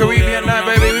Afro-Caribbean night,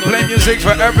 baby, we play music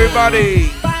for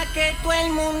everybody. Pa' que todo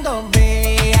el mundo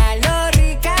vea lo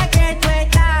rica que tú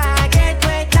estás, que tú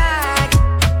estás.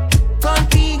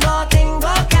 Contigo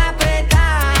tengo que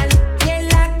apretar. Y en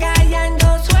la calle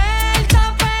ando suelto,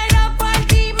 pero por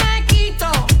ti me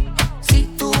quito. Si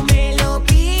tú me lo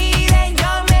pides,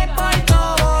 yo me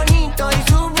porto bonito. Y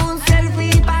subo un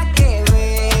selfie pa' que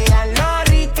vean lo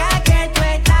rica que tú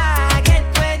estás, que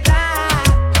tú estás.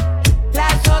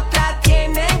 Las otras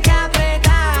tienen que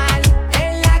apretar.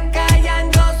 En la calle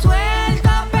ando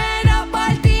suelto, pero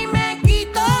por ti me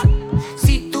quito.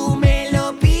 Si tú me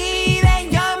lo pides,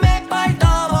 yo me porto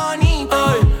bonito.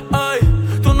 Ay,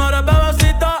 tú no eres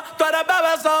bebecita, tú eres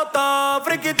bebesota.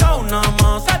 Friquita una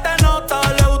más, se te nota.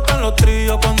 Le gustan los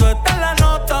tríos cuando está en la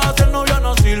nota. Si el novio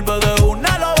no sirve, de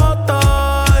una lo bota.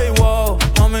 Ay, wow,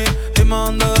 mami, dime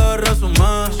dónde debes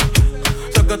resumir.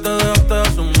 Sé que te dejaste de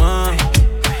asumir.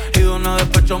 Y de una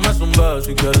despecho me zumbé.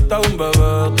 Si quieres te hago un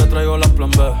bebé, te traigo las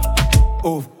plan B.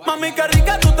 Mami, qué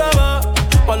rica tú te ves.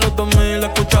 Pa' los 2000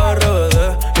 escuchaba RBD.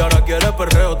 Y ahora quieres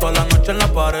perreo toda la noche en la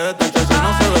pared. Te eché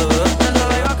no se bebe.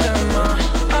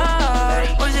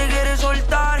 Hoy se quiere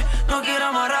soltar, no quiere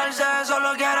amarrarse,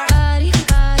 solo quiere.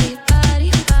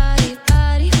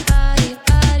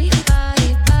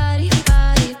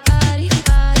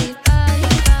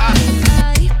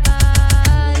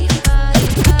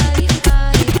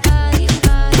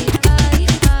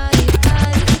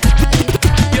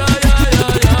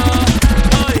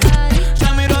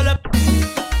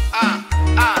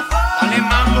 Dale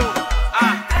mambo,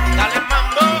 dale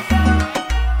mambo.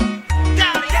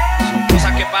 Son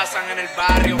cosas que pasan en el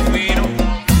barrio fino.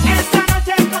 Esta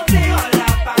noche contigo la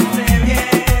pasé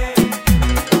bien.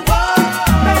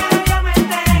 Pero yo me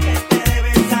enteré que te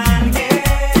debes a alguien.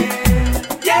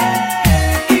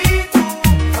 Y tú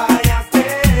fallaste,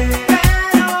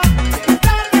 pero es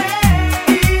tarde. Y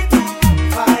tú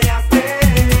fallaste,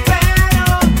 pero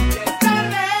es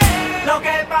tarde. Lo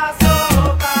que pasó,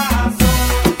 pasó.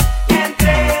 Y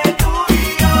entre tú y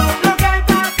yo, lo que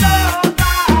pasó,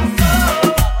 pasó.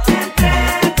 Y entre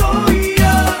tú y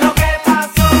yo, lo que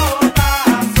pasó,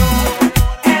 pasó.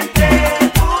 Entre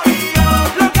tú y yo,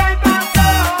 lo que pasó,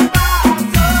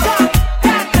 pasó.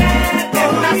 Es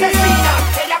una asesina,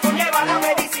 ella conlleva la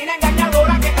medicina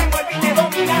engañadora que te envuelve y te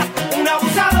domina. Una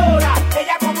abusadora,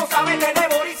 ella como sabe te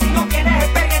devora y si no tienes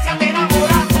experiencia te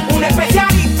enamora. Una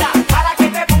especialista, para que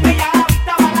te ponga ya la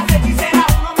vista, para las hechiceras,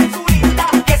 uno mensurista,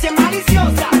 que si es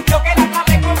maliciosa, yo que la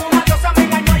traté como una diosa me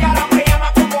engañó y ahora me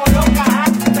llama como loca.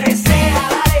 Presea,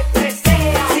 dale,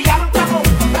 presea, si ya no estamos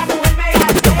juntos, la mujer me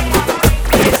gatea.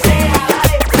 Presea,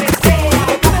 dale, presea,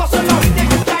 que como son los viste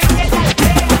que traen que ella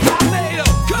aldea.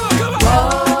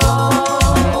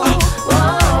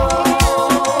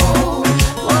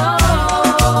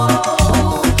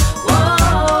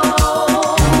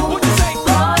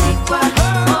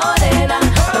 Morena,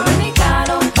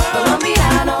 dominicano,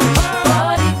 colombiano,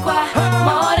 boricua,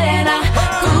 morena,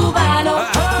 cubano,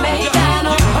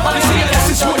 mexicano, This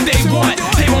is what they want.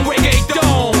 They want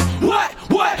reggaeton.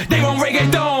 What? They want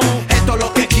reggaeton. Esto es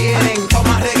lo que quieren,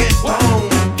 toma reggaetón.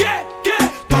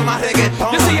 Toma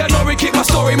reggaetón. You see, I know we keep my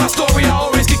story I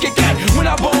always kick it get. When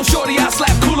I bone shorty, I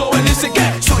slap culo and this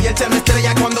again. Soy el tema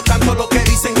estrella cuando canto lo que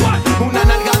dicen. Una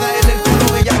nalgada en el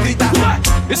culo, ella grita.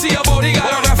 You see, a body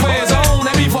got a rap for his own.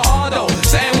 That be for Aldo,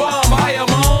 San Juan,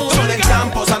 Bayamon. Soy del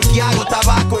campo, Santiago,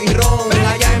 tabaco y ron.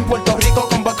 Allá en Puerto Rico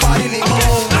con Bacardi y limón.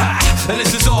 And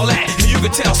this is all that. You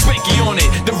can tell Spanky on it.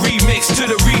 The remix to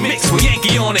the remix with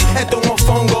Yankee on it. Esto es un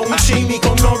mofongo, un chimi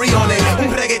con nori on it.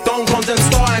 Un reggaetón con Zen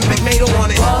Star and Big Mato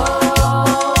on it.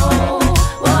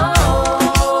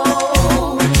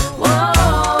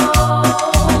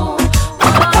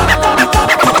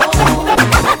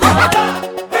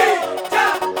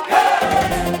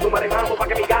 Súmale mambo pa'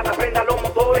 que mi gata prenda los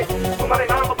motores. Súmale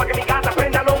mambo pa' que mi gata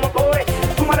prenda los motores.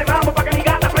 Súmale mambo pa' que mi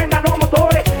gata prenda los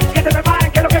motores. Que se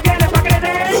preparen que lo que viene es pa' que le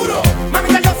den. Duro.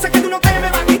 Mamita, yo sé que tú no te me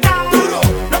vas a quitar. Duro.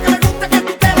 Lo que me gusta es que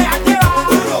tú te dejas llevar.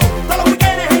 Duro.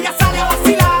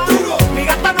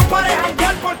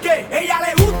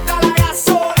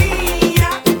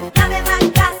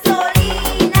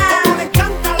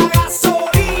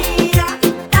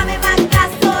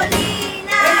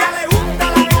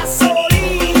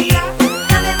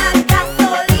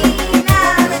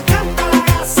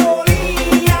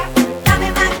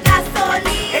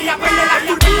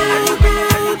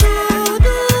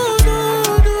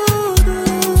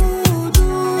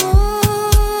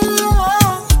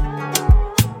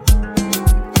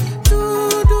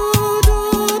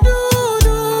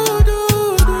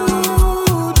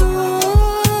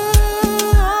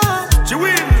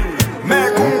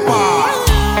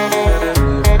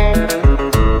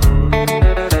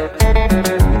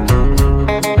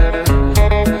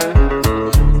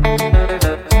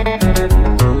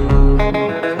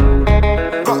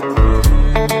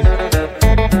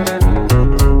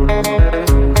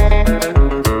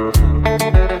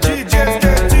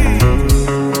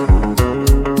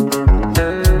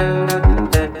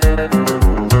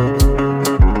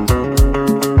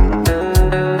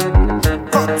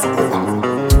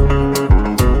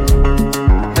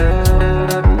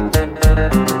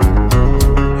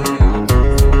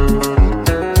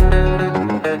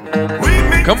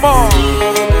 Come on.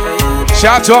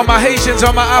 Shout out to all my Haitians,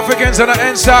 all my Africans on the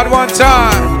inside one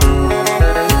time.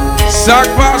 SAK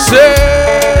PASE.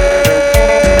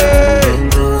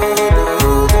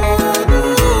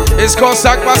 It's called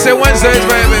SAK PASE Wednesdays,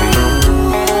 baby.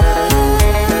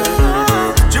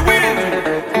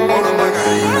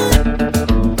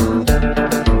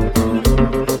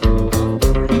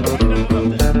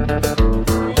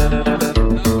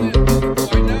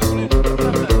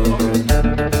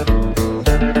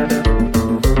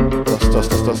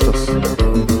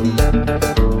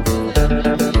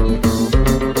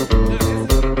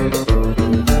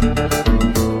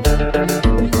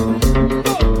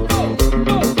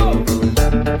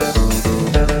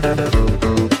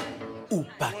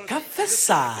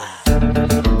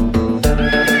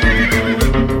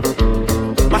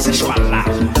 Mas c'est choix là.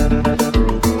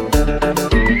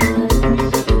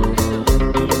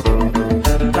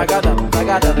 Tagada,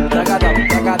 tagada, tagada,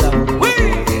 tagada. Oui.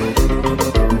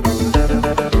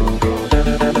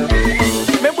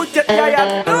 Mais vous êtes yaya.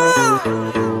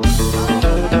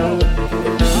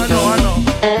 Ah non, ah non.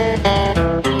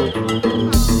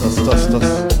 Toss.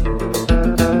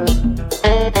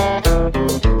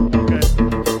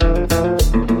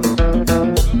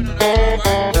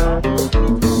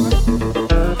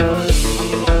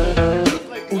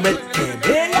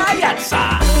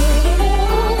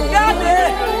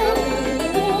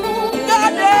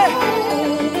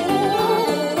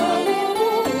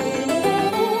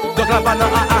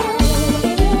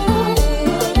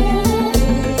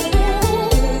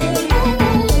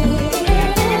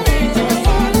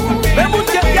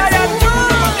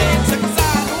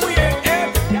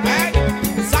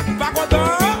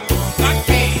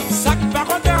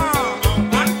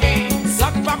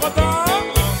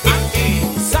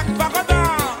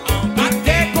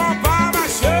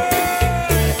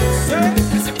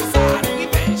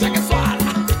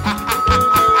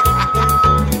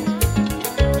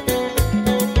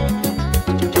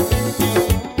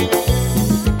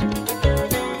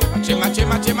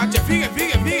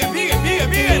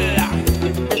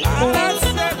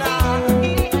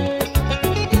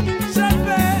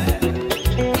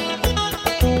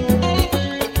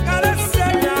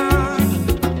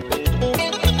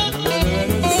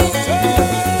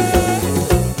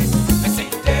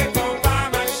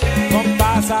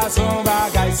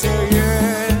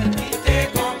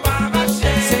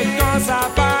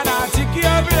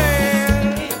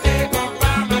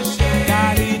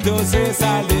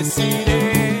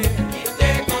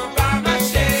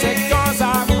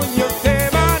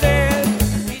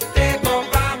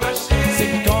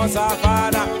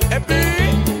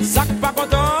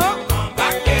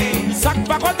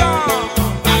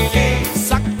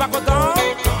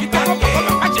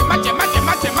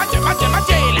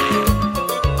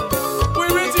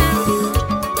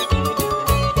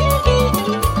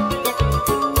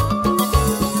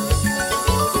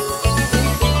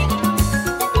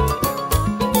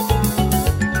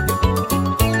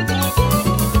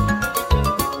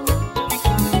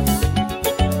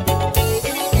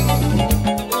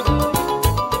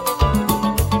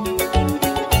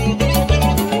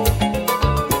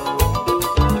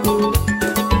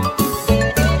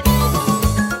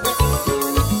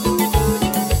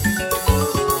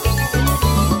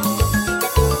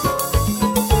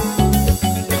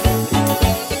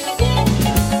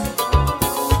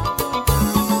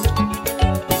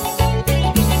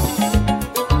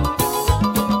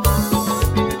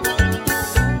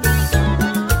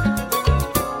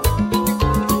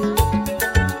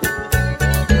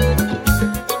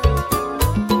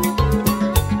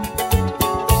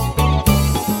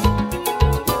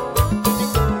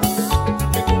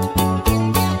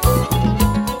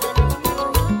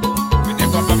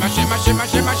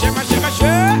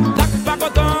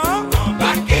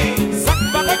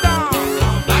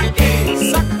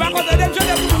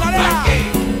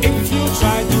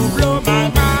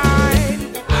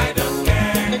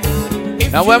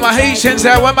 Now where my Haitians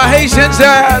at? Where my Haitians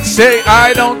at? Say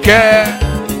I don't care.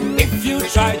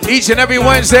 Each and every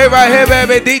Wednesday right here,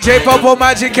 baby. DJ Popo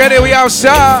Magic Kenny, we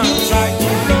outside.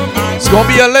 It's gonna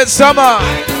be a lit summer.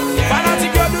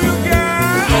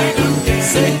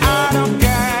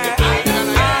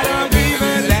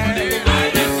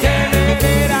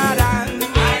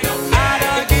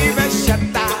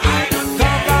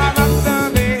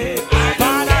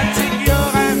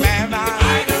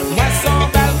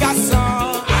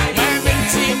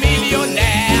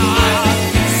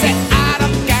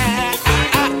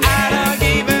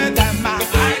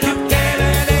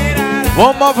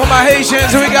 One more for my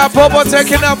Haitians, we got Popo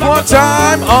taking up one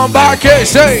time on Baque,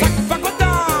 say.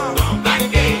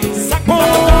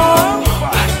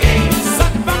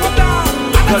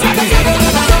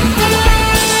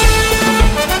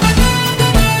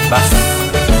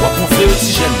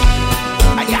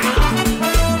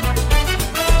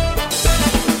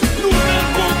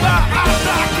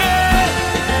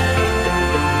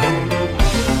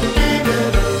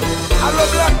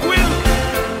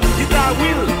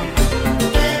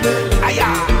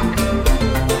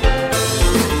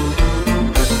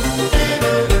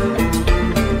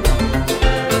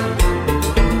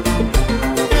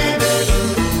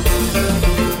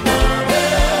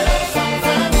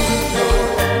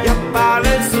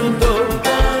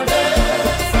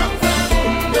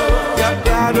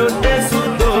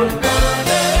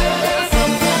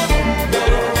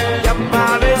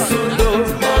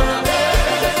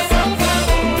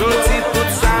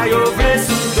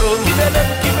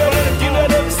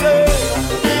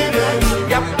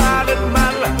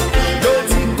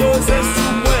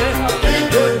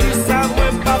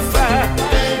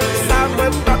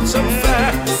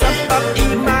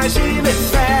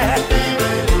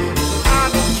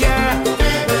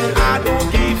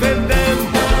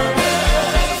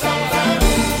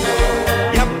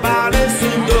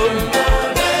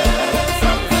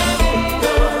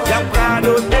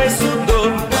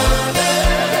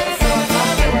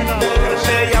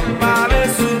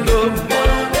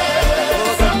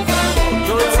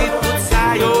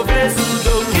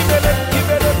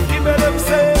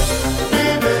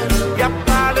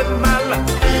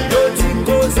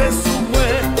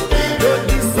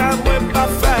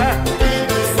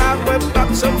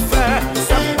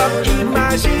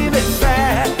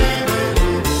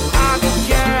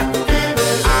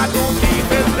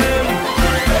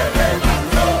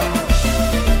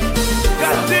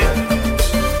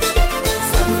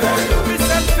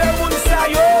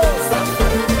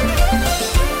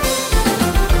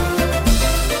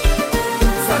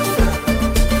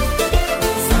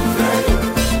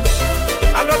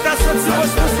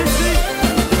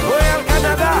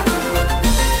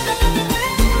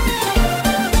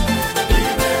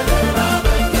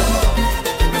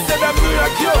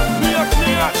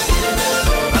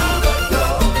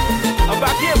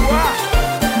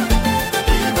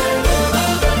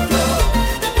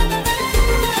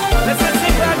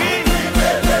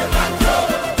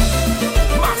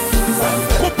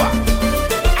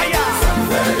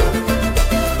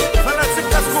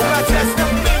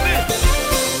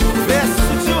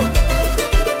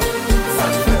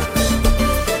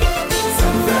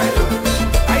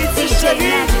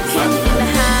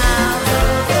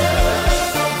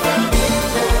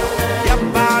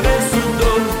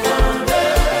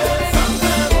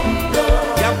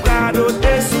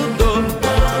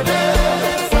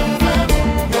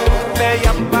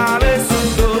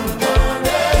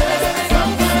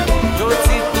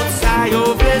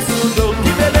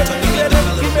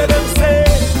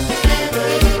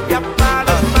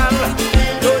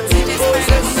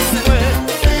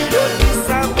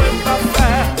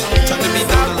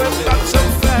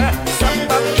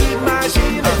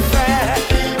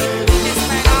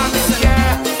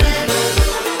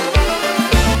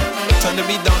 Turn the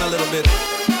beat down a little bit.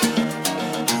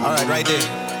 Alright, right there.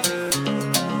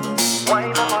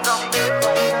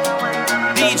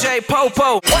 DJ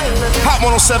Popo. Hot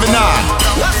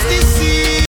 107.9. What's this?